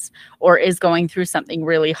solutions or is going through something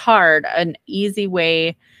really hard. An easy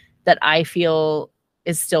way that I feel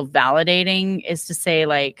is still validating is to say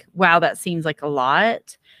like, wow, that seems like a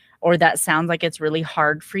lot, or that sounds like it's really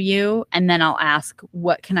hard for you. And then I'll ask,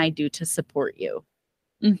 what can I do to support you?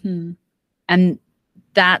 And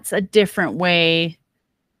that's a different way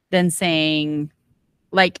than saying,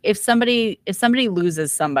 like, if somebody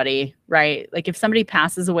loses somebody, right? Like if somebody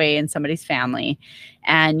passes away in somebody's family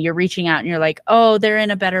and you're reaching out and you're like, oh, they're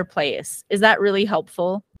in a better place. Is that really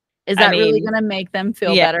helpful? Is that really going to make them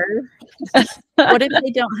feel better? What if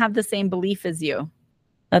they don't have the same belief as you?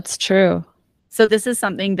 That's true. So this is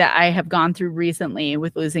something that I have gone through recently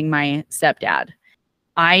with losing my stepdad.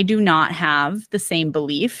 I do not have the same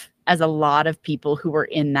belief as a lot of people who were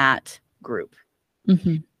in that group.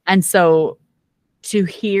 And so to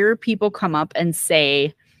hear people come up and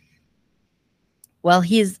say, well,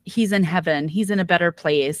 he's in heaven, he's in a better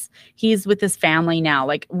place, he's with his family now,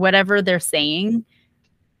 like whatever they're saying,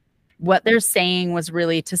 what they're saying was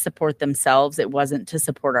really to support themselves. It wasn't to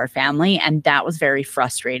support our family. And that was very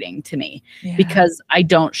frustrating to me because I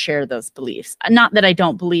don't share those beliefs. Not that I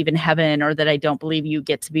don't believe in heaven or that I don't believe you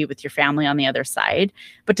get to be with your family on the other side,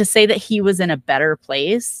 but to say that he was in a better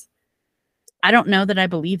place, I don't know that I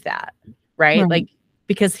believe that, right? Like,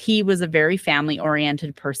 because he was a very family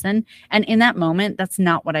oriented person. And in that moment, that's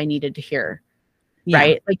not what I needed to hear,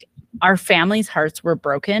 right? Like, our family's hearts were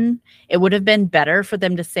broken. It would have been better for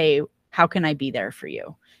them to say, how can I be there for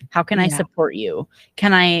you? How can I support you?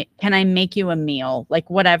 Can I make you a meal?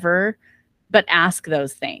 Like whatever, but ask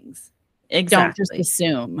those things. Don't just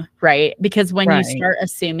assume, right? Because when you start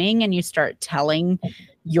assuming and you start telling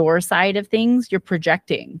your side of things, you're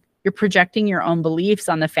projecting your own beliefs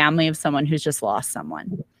on the family of someone who's just lost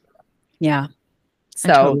someone. Yeah.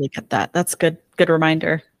 So I totally get that. That's good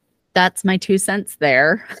reminder. That's my 2 cents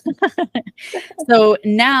there. So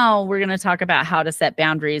now we're going to talk about how to set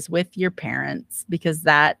boundaries with your parents, because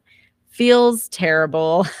that feels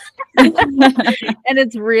terrible. And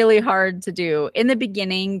it's really hard to do. In the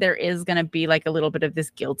beginning, there is going to be like a little bit of this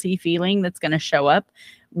guilty feeling that's going to show up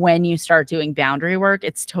when you start doing boundary work.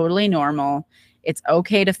 It's totally normal. It's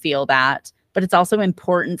okay to feel that, but it's also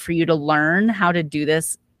important for you to learn how to do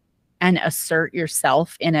this and assert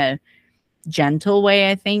yourself in a gentle way,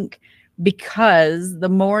 I think, because the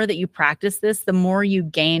more that you practice this, the more you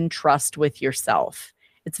gain trust with yourself.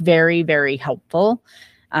 It's very, very helpful.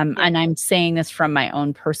 And I'm saying this from my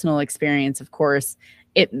own personal experience, of course.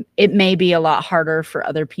 It may be a lot harder for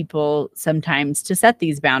other people sometimes to set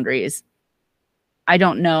these boundaries. I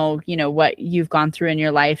don't know, what you've gone through in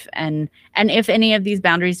your life, and if any of these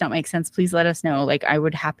boundaries don't make sense, please let us know. Like, I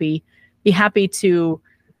would be happy to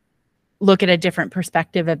look at a different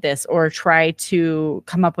perspective of this, or try to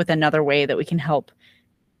come up with another way that we can help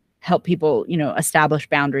people, establish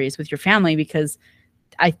boundaries with your family, because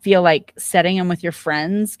I feel like setting them with your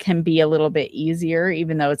friends can be a little bit easier,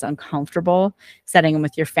 even though it's uncomfortable setting them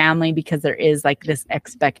with your family, because there is like this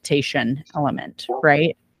expectation element,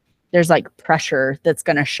 right? There's like pressure that's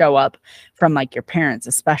going to show up from like your parents,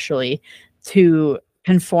 especially, to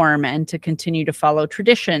conform and to continue to follow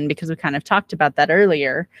tradition, because we kind of talked about that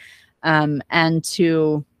earlier, and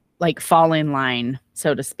to like fall in line,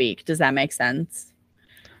 so to speak. Does that make sense?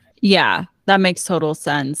 Yeah, that makes total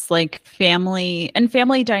sense. Like, family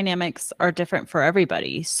dynamics are different for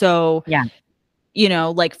everybody. So, yeah,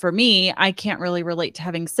 like for me, I can't really relate to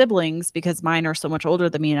having siblings because mine are so much older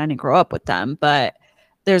than me and I didn't grow up with them. But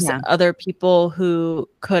there's other people who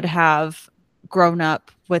could have grown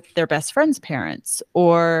up with their best friend's parents,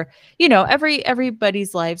 or,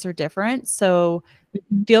 everybody's lives are different. So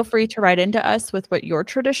feel free to write into us with what your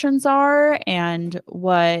traditions are and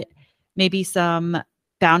what maybe some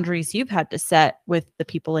boundaries you've had to set with the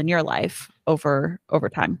people in your life over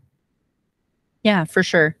time. Yeah, for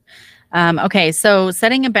sure. Okay, so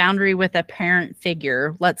setting a boundary with a parent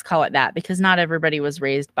figure, let's call it that, because not everybody was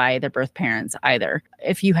raised by their birth parents either.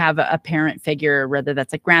 If you have a parent figure, whether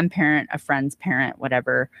that's a grandparent, a friend's parent,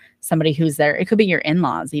 whatever, somebody who's there, it could be your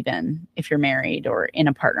in-laws, even if you're married or in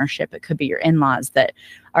a partnership, it could be your in-laws that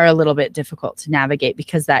are a little bit difficult to navigate,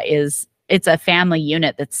 because it's a family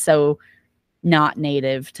unit that's so not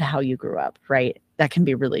native to how you grew up, right? That can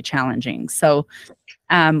be really challenging. So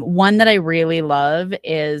one that I really love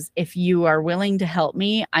is, if you are willing to help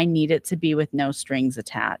me, I need it to be with no strings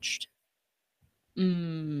attached.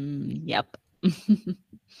 Yep.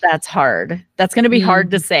 That's hard. That's going to be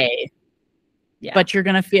hard to say. Yeah. But you're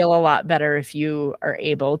going to feel a lot better if you are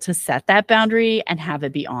able to set that boundary and have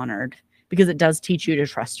it be honored, because it does teach you to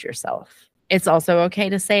trust yourself. It's also okay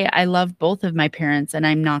to say, I love both of my parents and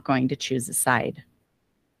I'm not going to choose a side.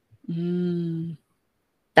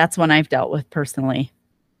 That's one I've dealt with personally,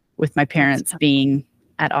 with my parents being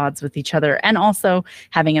at odds with each other, and also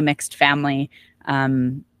having a mixed family,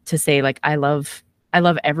 to say, like, I love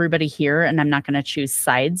everybody here and I'm not going to choose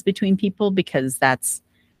sides between people, because that's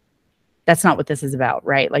not what this is about,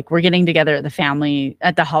 right? Like, we're getting together at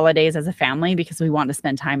the holidays as a family because we want to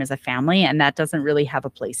spend time as a family, and that doesn't really have a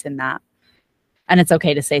place in that. And it's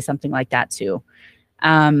okay to say something like that too.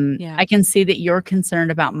 I can see that you're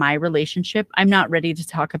concerned about my relationship. I'm not ready to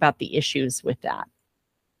talk about the issues with that.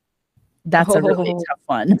 That's a really tough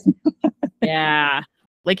one. Yeah.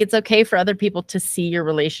 Like, it's okay for other people to see your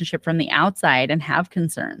relationship from the outside and have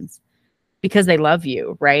concerns, because they love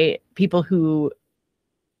you, right? People who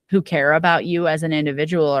care about you as an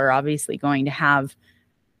individual are obviously going to have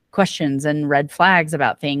questions and red flags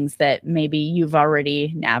about things that maybe you've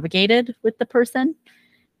already navigated with the person.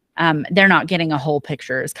 They're not getting a whole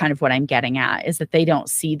picture, is kind of what I'm getting at, is that they don't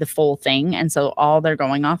see the full thing. And so all they're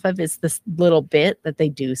going off of is this little bit that they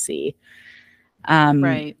do see.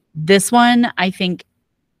 Right. This one, I think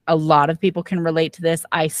a lot of people can relate to this.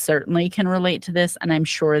 I certainly can relate to this, and I'm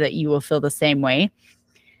sure that you will feel the same way.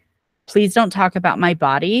 Please don't talk about my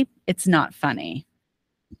body. It's not funny.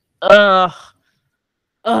 Ugh.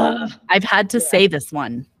 I've had to say this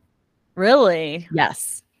one. Really?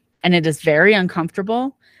 Yes. And it is very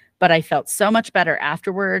uncomfortable, but I felt so much better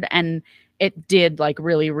afterward. And it did like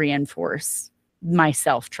really reinforce my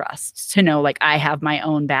self-trust to know, like, I have my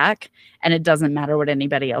own back and it doesn't matter what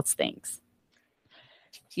anybody else thinks.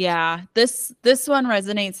 Yeah. This one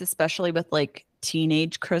resonates especially with like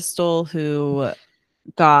teenage Crystal, who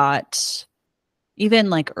got,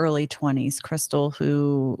 even like early 20s Crystal,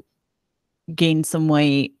 who gained some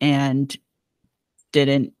weight and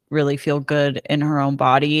didn't really feel good in her own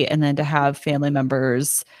body. And then to have family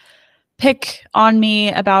members pick on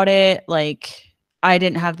me about it, like, I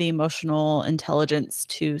didn't have the emotional intelligence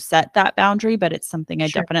to set that boundary, but it's something I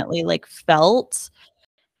definitely like felt.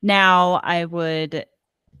 Now I would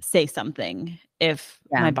say something if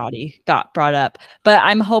my body got brought up, but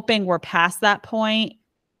I'm hoping we're past that point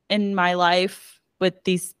in my life with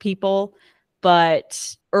these people.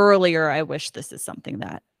 But earlier, I wish this is something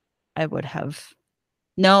that I would have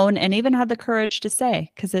known and even had the courage to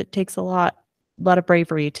say, because it takes a lot of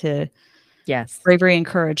bravery to Yes. Bravery and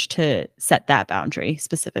courage to set that boundary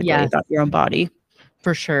specifically about your own body.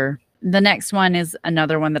 For sure. The next one is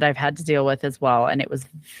another one that I've had to deal with as well. And it was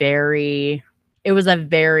a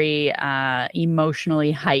very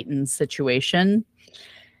emotionally heightened situation.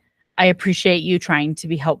 I appreciate you trying to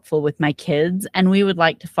be helpful with my kids, and we would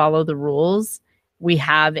like to follow the rules we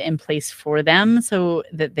have in place for them so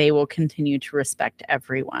that they will continue to respect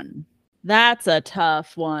everyone. That's a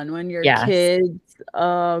tough one when your kids,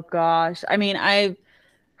 oh gosh. I mean, I've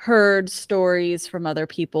heard stories from other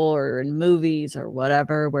people or in movies or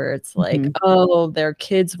whatever where it's like, oh, their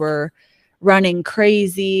kids were running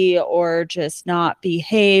crazy or just not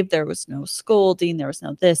behaved. There was no scolding. There was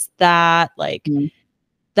no this, that. Like,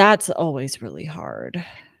 that's always really hard.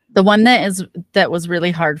 The one that was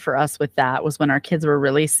really hard for us with that was when our kids were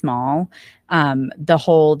really small.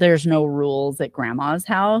 There's no rules at grandma's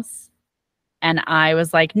house. And I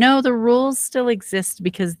was like, no, the rules still exist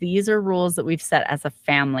because these are rules that we've set as a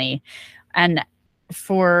family. And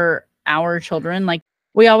for our children, like,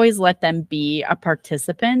 we always let them be a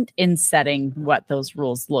participant in setting what those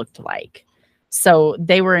rules looked like. So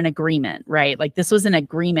they were in agreement, right? Like, this was an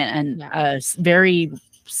agreement and a very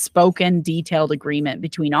spoken, detailed agreement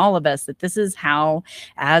between all of us that this is how,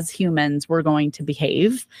 as humans, we're going to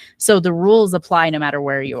behave. So the rules apply no matter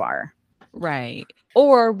where you are. Right.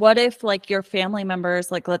 Or what if, like, your family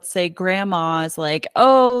members, like, let's say grandma's like,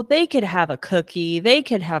 oh, they could have a cookie, they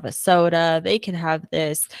could have a soda, they could have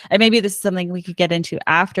this. And maybe this is something we could get into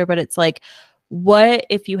after, but it's like, what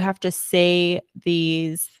if you have to say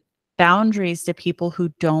these boundaries to people who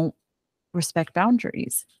don't respect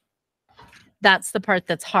boundaries? That's the part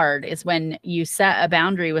that's hard, is when you set a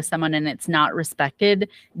boundary with someone and it's not respected,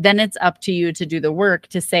 then it's up to you to do the work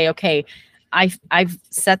to say, okay, I've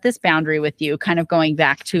set this boundary with you, kind of going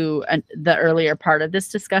back to the earlier part of this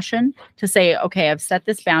discussion, to say, okay, I've set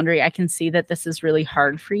this boundary. I can see that this is really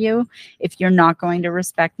hard for you. If you're not going to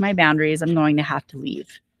respect my boundaries, I'm going to have to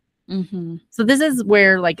leave. So this is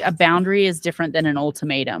where, like, a boundary is different than an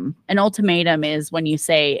ultimatum. An ultimatum is when you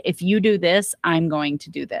say, if you do this, I'm going to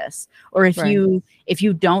do this. Or if you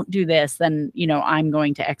don't do this, then, you know, I'm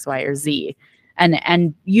going to X, Y, or Z.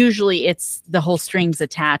 And usually it's the whole strings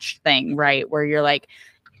attached thing, right? Where you're like,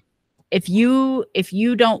 if you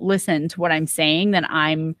don't listen to what I'm saying, then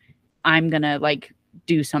I'm gonna, like,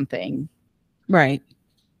 do something. Right.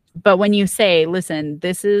 But when you say, listen,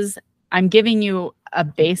 I'm giving you a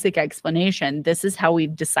basic explanation. This is how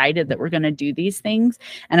we've decided that we're going to do these things.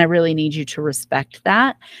 And I really need you to respect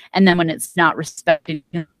that. And then when it's not respected,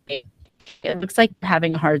 it looks like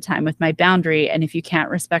having a hard time with my boundary. And if you can't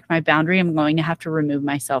respect my boundary, I'm going to have to remove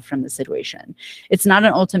myself from the situation. It's not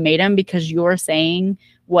an ultimatum because you're saying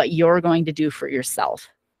what you're going to do for yourself.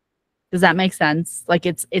 Does that make sense? Like,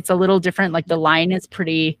 it's a little different. Like, the line is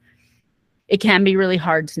it can be really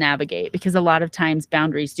hard to navigate because a lot of times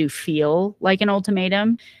boundaries do feel like an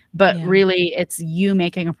ultimatum, but really it's you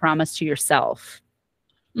making a promise to yourself.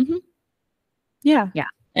 Yeah.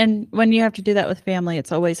 And when you have to do that with family,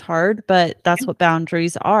 it's always hard, but that's what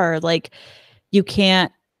boundaries are. Like, you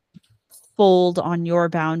can't fold on your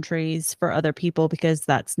boundaries for other people because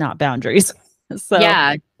that's not boundaries. So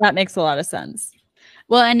that makes a lot of sense.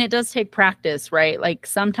 Well, and it does take practice, right? Like,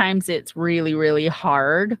 sometimes it's really, really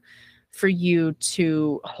hard for you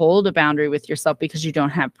to hold a boundary with yourself because you don't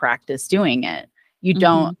have practice doing it. You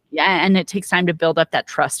don't. And it takes time to build up that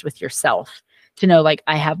trust with yourself to know, like,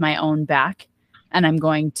 I have my own back and I'm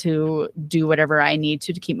going to do whatever I need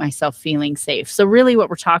to keep myself feeling safe. So really what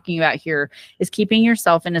we're talking about here is keeping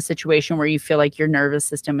yourself in a situation where you feel like your nervous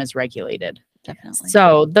system is regulated. Definitely.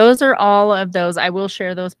 So those are all of those. I will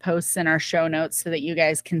share those posts in our show notes so that you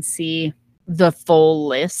guys can see the full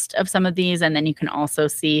list of some of these. And then you can also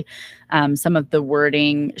see some of the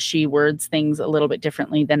wording. She words things a little bit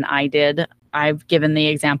differently than I did. I've given the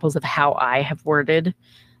examples of how I have worded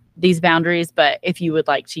these boundaries, but if you would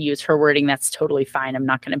like to use her wording, that's totally fine. I'm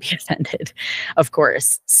not going to be offended, of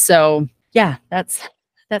course. So yeah, that's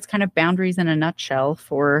kind of boundaries in a nutshell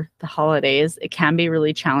for the holidays. It can be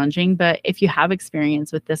really challenging, but if you have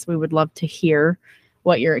experience with this, we would love to hear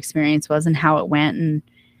what your experience was and how it went, and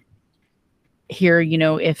hear, you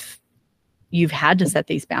know, if you've had to set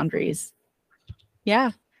these boundaries.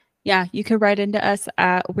 Yeah. You could write into us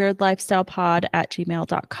at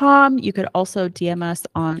weirdlifestylepod@gmail.com. You could also DM us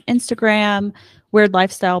on Instagram,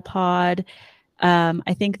 weirdlifestylepod.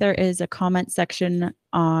 I think there is a comment section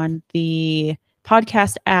on the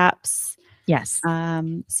podcast apps. Yes.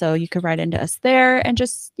 So you could write into us there and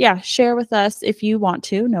just, share with us if you want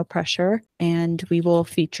to, no pressure. And we will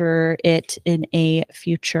feature it in a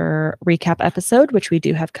future recap episode, which we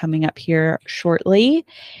do have coming up here shortly.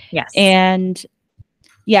 Yes. And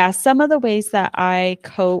some of the ways that I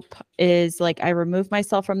cope is like I remove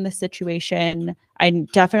myself from the situation. I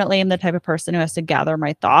definitely am the type of person who has to gather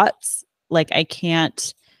my thoughts. Like I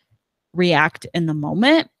can't react in the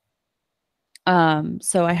moment.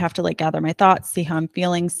 So I have to like gather my thoughts, see how I'm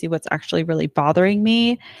feeling, see what's actually really bothering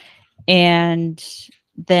me, and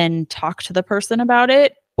then talk to the person about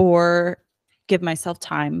it or give myself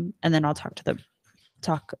time and then I'll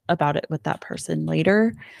talk about it with that person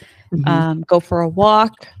later. Go for a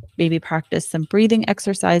walk, maybe practice some breathing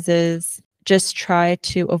exercises. Just try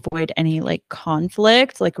to avoid any like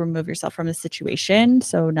conflict, like remove yourself from the situation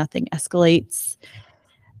so nothing escalates.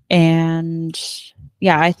 And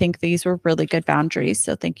I think these were really good boundaries.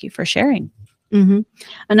 So thank you for sharing.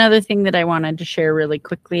 Another thing that I wanted to share really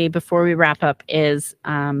quickly before we wrap up is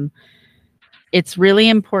it's really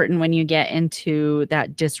important when you get into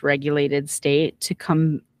that dysregulated state to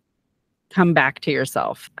come back to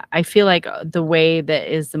yourself. I feel like the way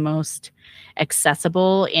that is the most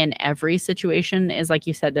accessible in every situation is, like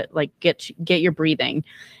you said, that like get your breathing.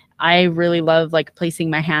 I really love like placing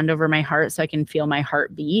my hand over my heart so I can feel my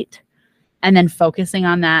heart beat and then focusing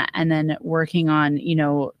on that and then working on,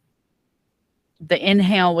 the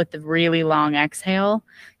inhale with the really long exhale,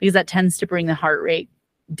 because that tends to bring the heart rate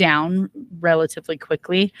down relatively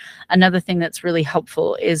quickly. Another thing that's really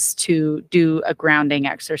helpful is to do a grounding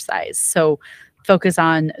exercise. So focus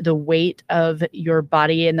on the weight of your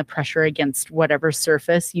body and the pressure against whatever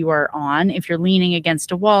surface you are on. If you're leaning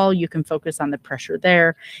against a wall, you can focus on the pressure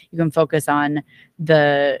there. You can focus on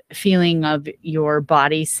the feeling of your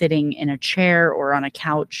body sitting in a chair or on a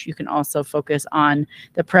couch. You can also focus on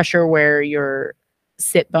the pressure where your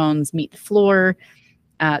sit bones meet the floor.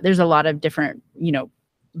 There's a lot of different,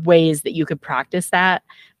 ways that you could practice that,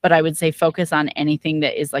 but I would say focus on anything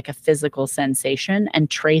that is like a physical sensation and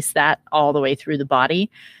trace that all the way through the body.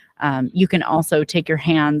 You can also take your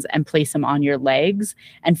hands and place them on your legs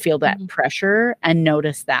and feel that pressure and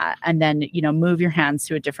notice that. And then, move your hands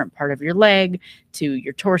to a different part of your leg, to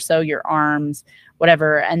your torso, your arms,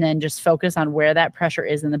 whatever, and then just focus on where that pressure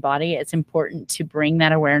is in the body. It's important to bring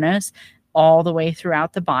that awareness all the way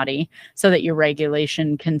throughout the body so that your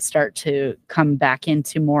regulation can start to come back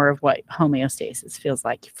into more of what homeostasis feels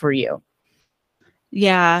like for you.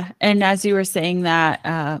 Yeah. And as you were saying that,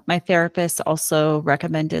 my therapist also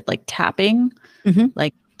recommended like tapping,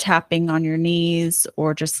 like tapping on your knees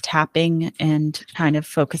or just tapping and kind of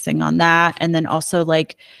focusing on that. And then also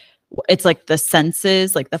like, it's like the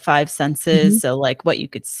senses, like the 5 senses. So like what you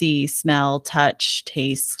could see, smell, touch,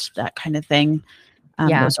 taste, that kind of thing.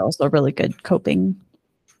 Those are also really good coping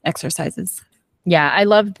exercises. Yeah, I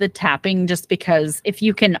love the tapping just because if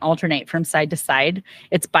you can alternate from side to side,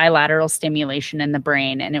 it's bilateral stimulation in the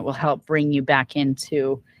brain and it will help bring you back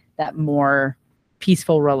into that more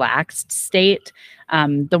peaceful, relaxed state.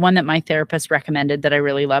 The one that my therapist recommended that I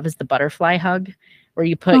really love is the butterfly hug, where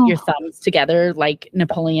you put your thumbs together like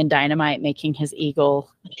Napoleon Dynamite making his eagle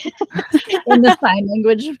in the sign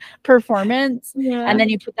language performance. Yeah. And then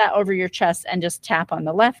you put that over your chest and just tap on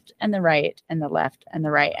the left and the right and the left and the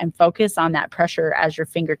right and focus on that pressure as your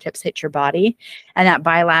fingertips hit your body. And that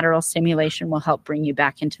bilateral stimulation will help bring you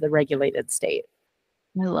back into the regulated state.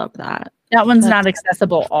 I love that. That one's not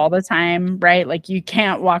accessible all the time, right? Like you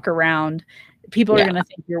can't walk around. People are going to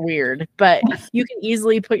think you're weird, but you can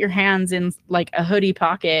easily put your hands in like a hoodie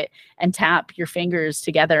pocket and tap your fingers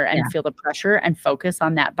together and feel the pressure and focus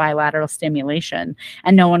on that bilateral stimulation.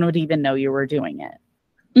 And no one would even know you were doing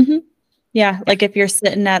it. Yeah. Like if you're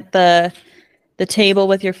sitting at the table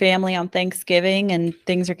with your family on Thanksgiving and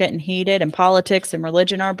things are getting heated and politics and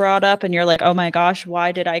religion are brought up and you're like, oh my gosh,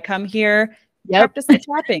 why did I come here? Practice the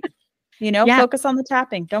tapping, focus on the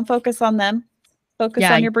tapping. Don't focus on them. Focus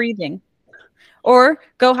on your breathing. Or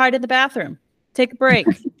go hide in the bathroom. Take a break.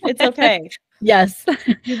 It's okay. Yes.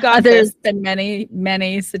 You got There's been many,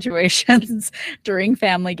 many situations during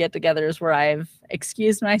family get-togethers where I've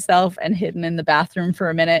excused myself and hidden in the bathroom for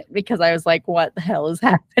a minute because I was like, what the hell is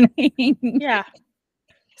happening? Yeah.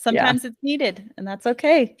 Sometimes it's needed and that's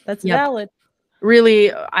okay. That's valid.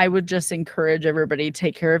 Really, I would just encourage everybody to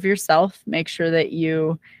take care of yourself. Make sure that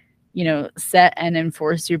you set and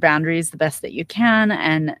enforce your boundaries the best that you can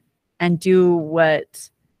and do what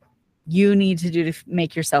you need to do to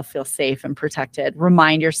make yourself feel safe and protected.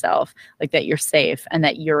 Remind yourself like that you're safe and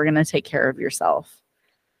that you're going to take care of yourself.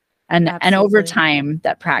 And over time,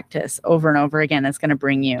 that practice over and over again is going to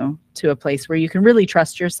bring you to a place where you can really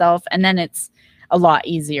trust yourself. And then it's a lot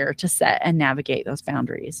easier to set and navigate those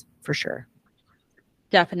boundaries, for sure.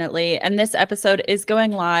 Definitely. And this episode is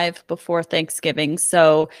going live before Thanksgiving.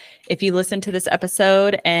 So if you listen to this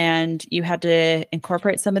episode and you had to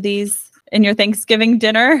incorporate some of these in your Thanksgiving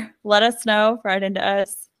dinner, let us know, write into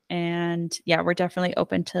us. And yeah, we're definitely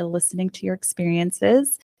open to listening to your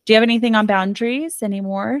experiences. Do you have anything on boundaries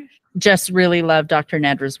anymore? Just really love Dr.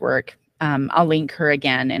 Nedra's work. I'll link her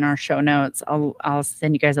again in our show notes. I'll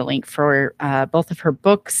send you guys a link for both of her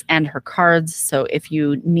books and her cards. So if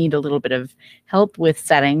you need a little bit of help with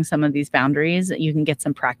setting some of these boundaries, you can get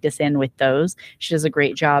some practice in with those. She does a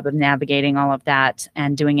great job of navigating all of that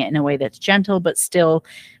and doing it in a way that's gentle, but still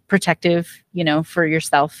protective, for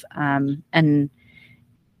yourself. And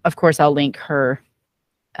of course, I'll link her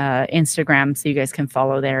Instagram so you guys can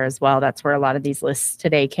follow there as well. That's where a lot of these lists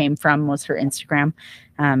today came from, was her Instagram.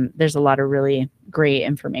 There's a lot of really great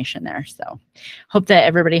information there. So hope that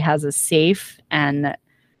everybody has a safe and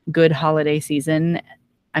good holiday season.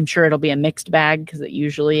 I'm sure it'll be a mixed bag because it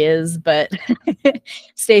usually is, but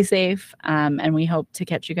stay safe. And we hope to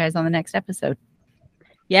catch you guys on the next episode.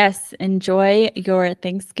 Yes, enjoy your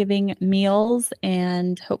Thanksgiving meals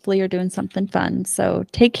and hopefully you're doing something fun. So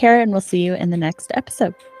take care and we'll see you in the next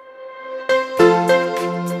episode.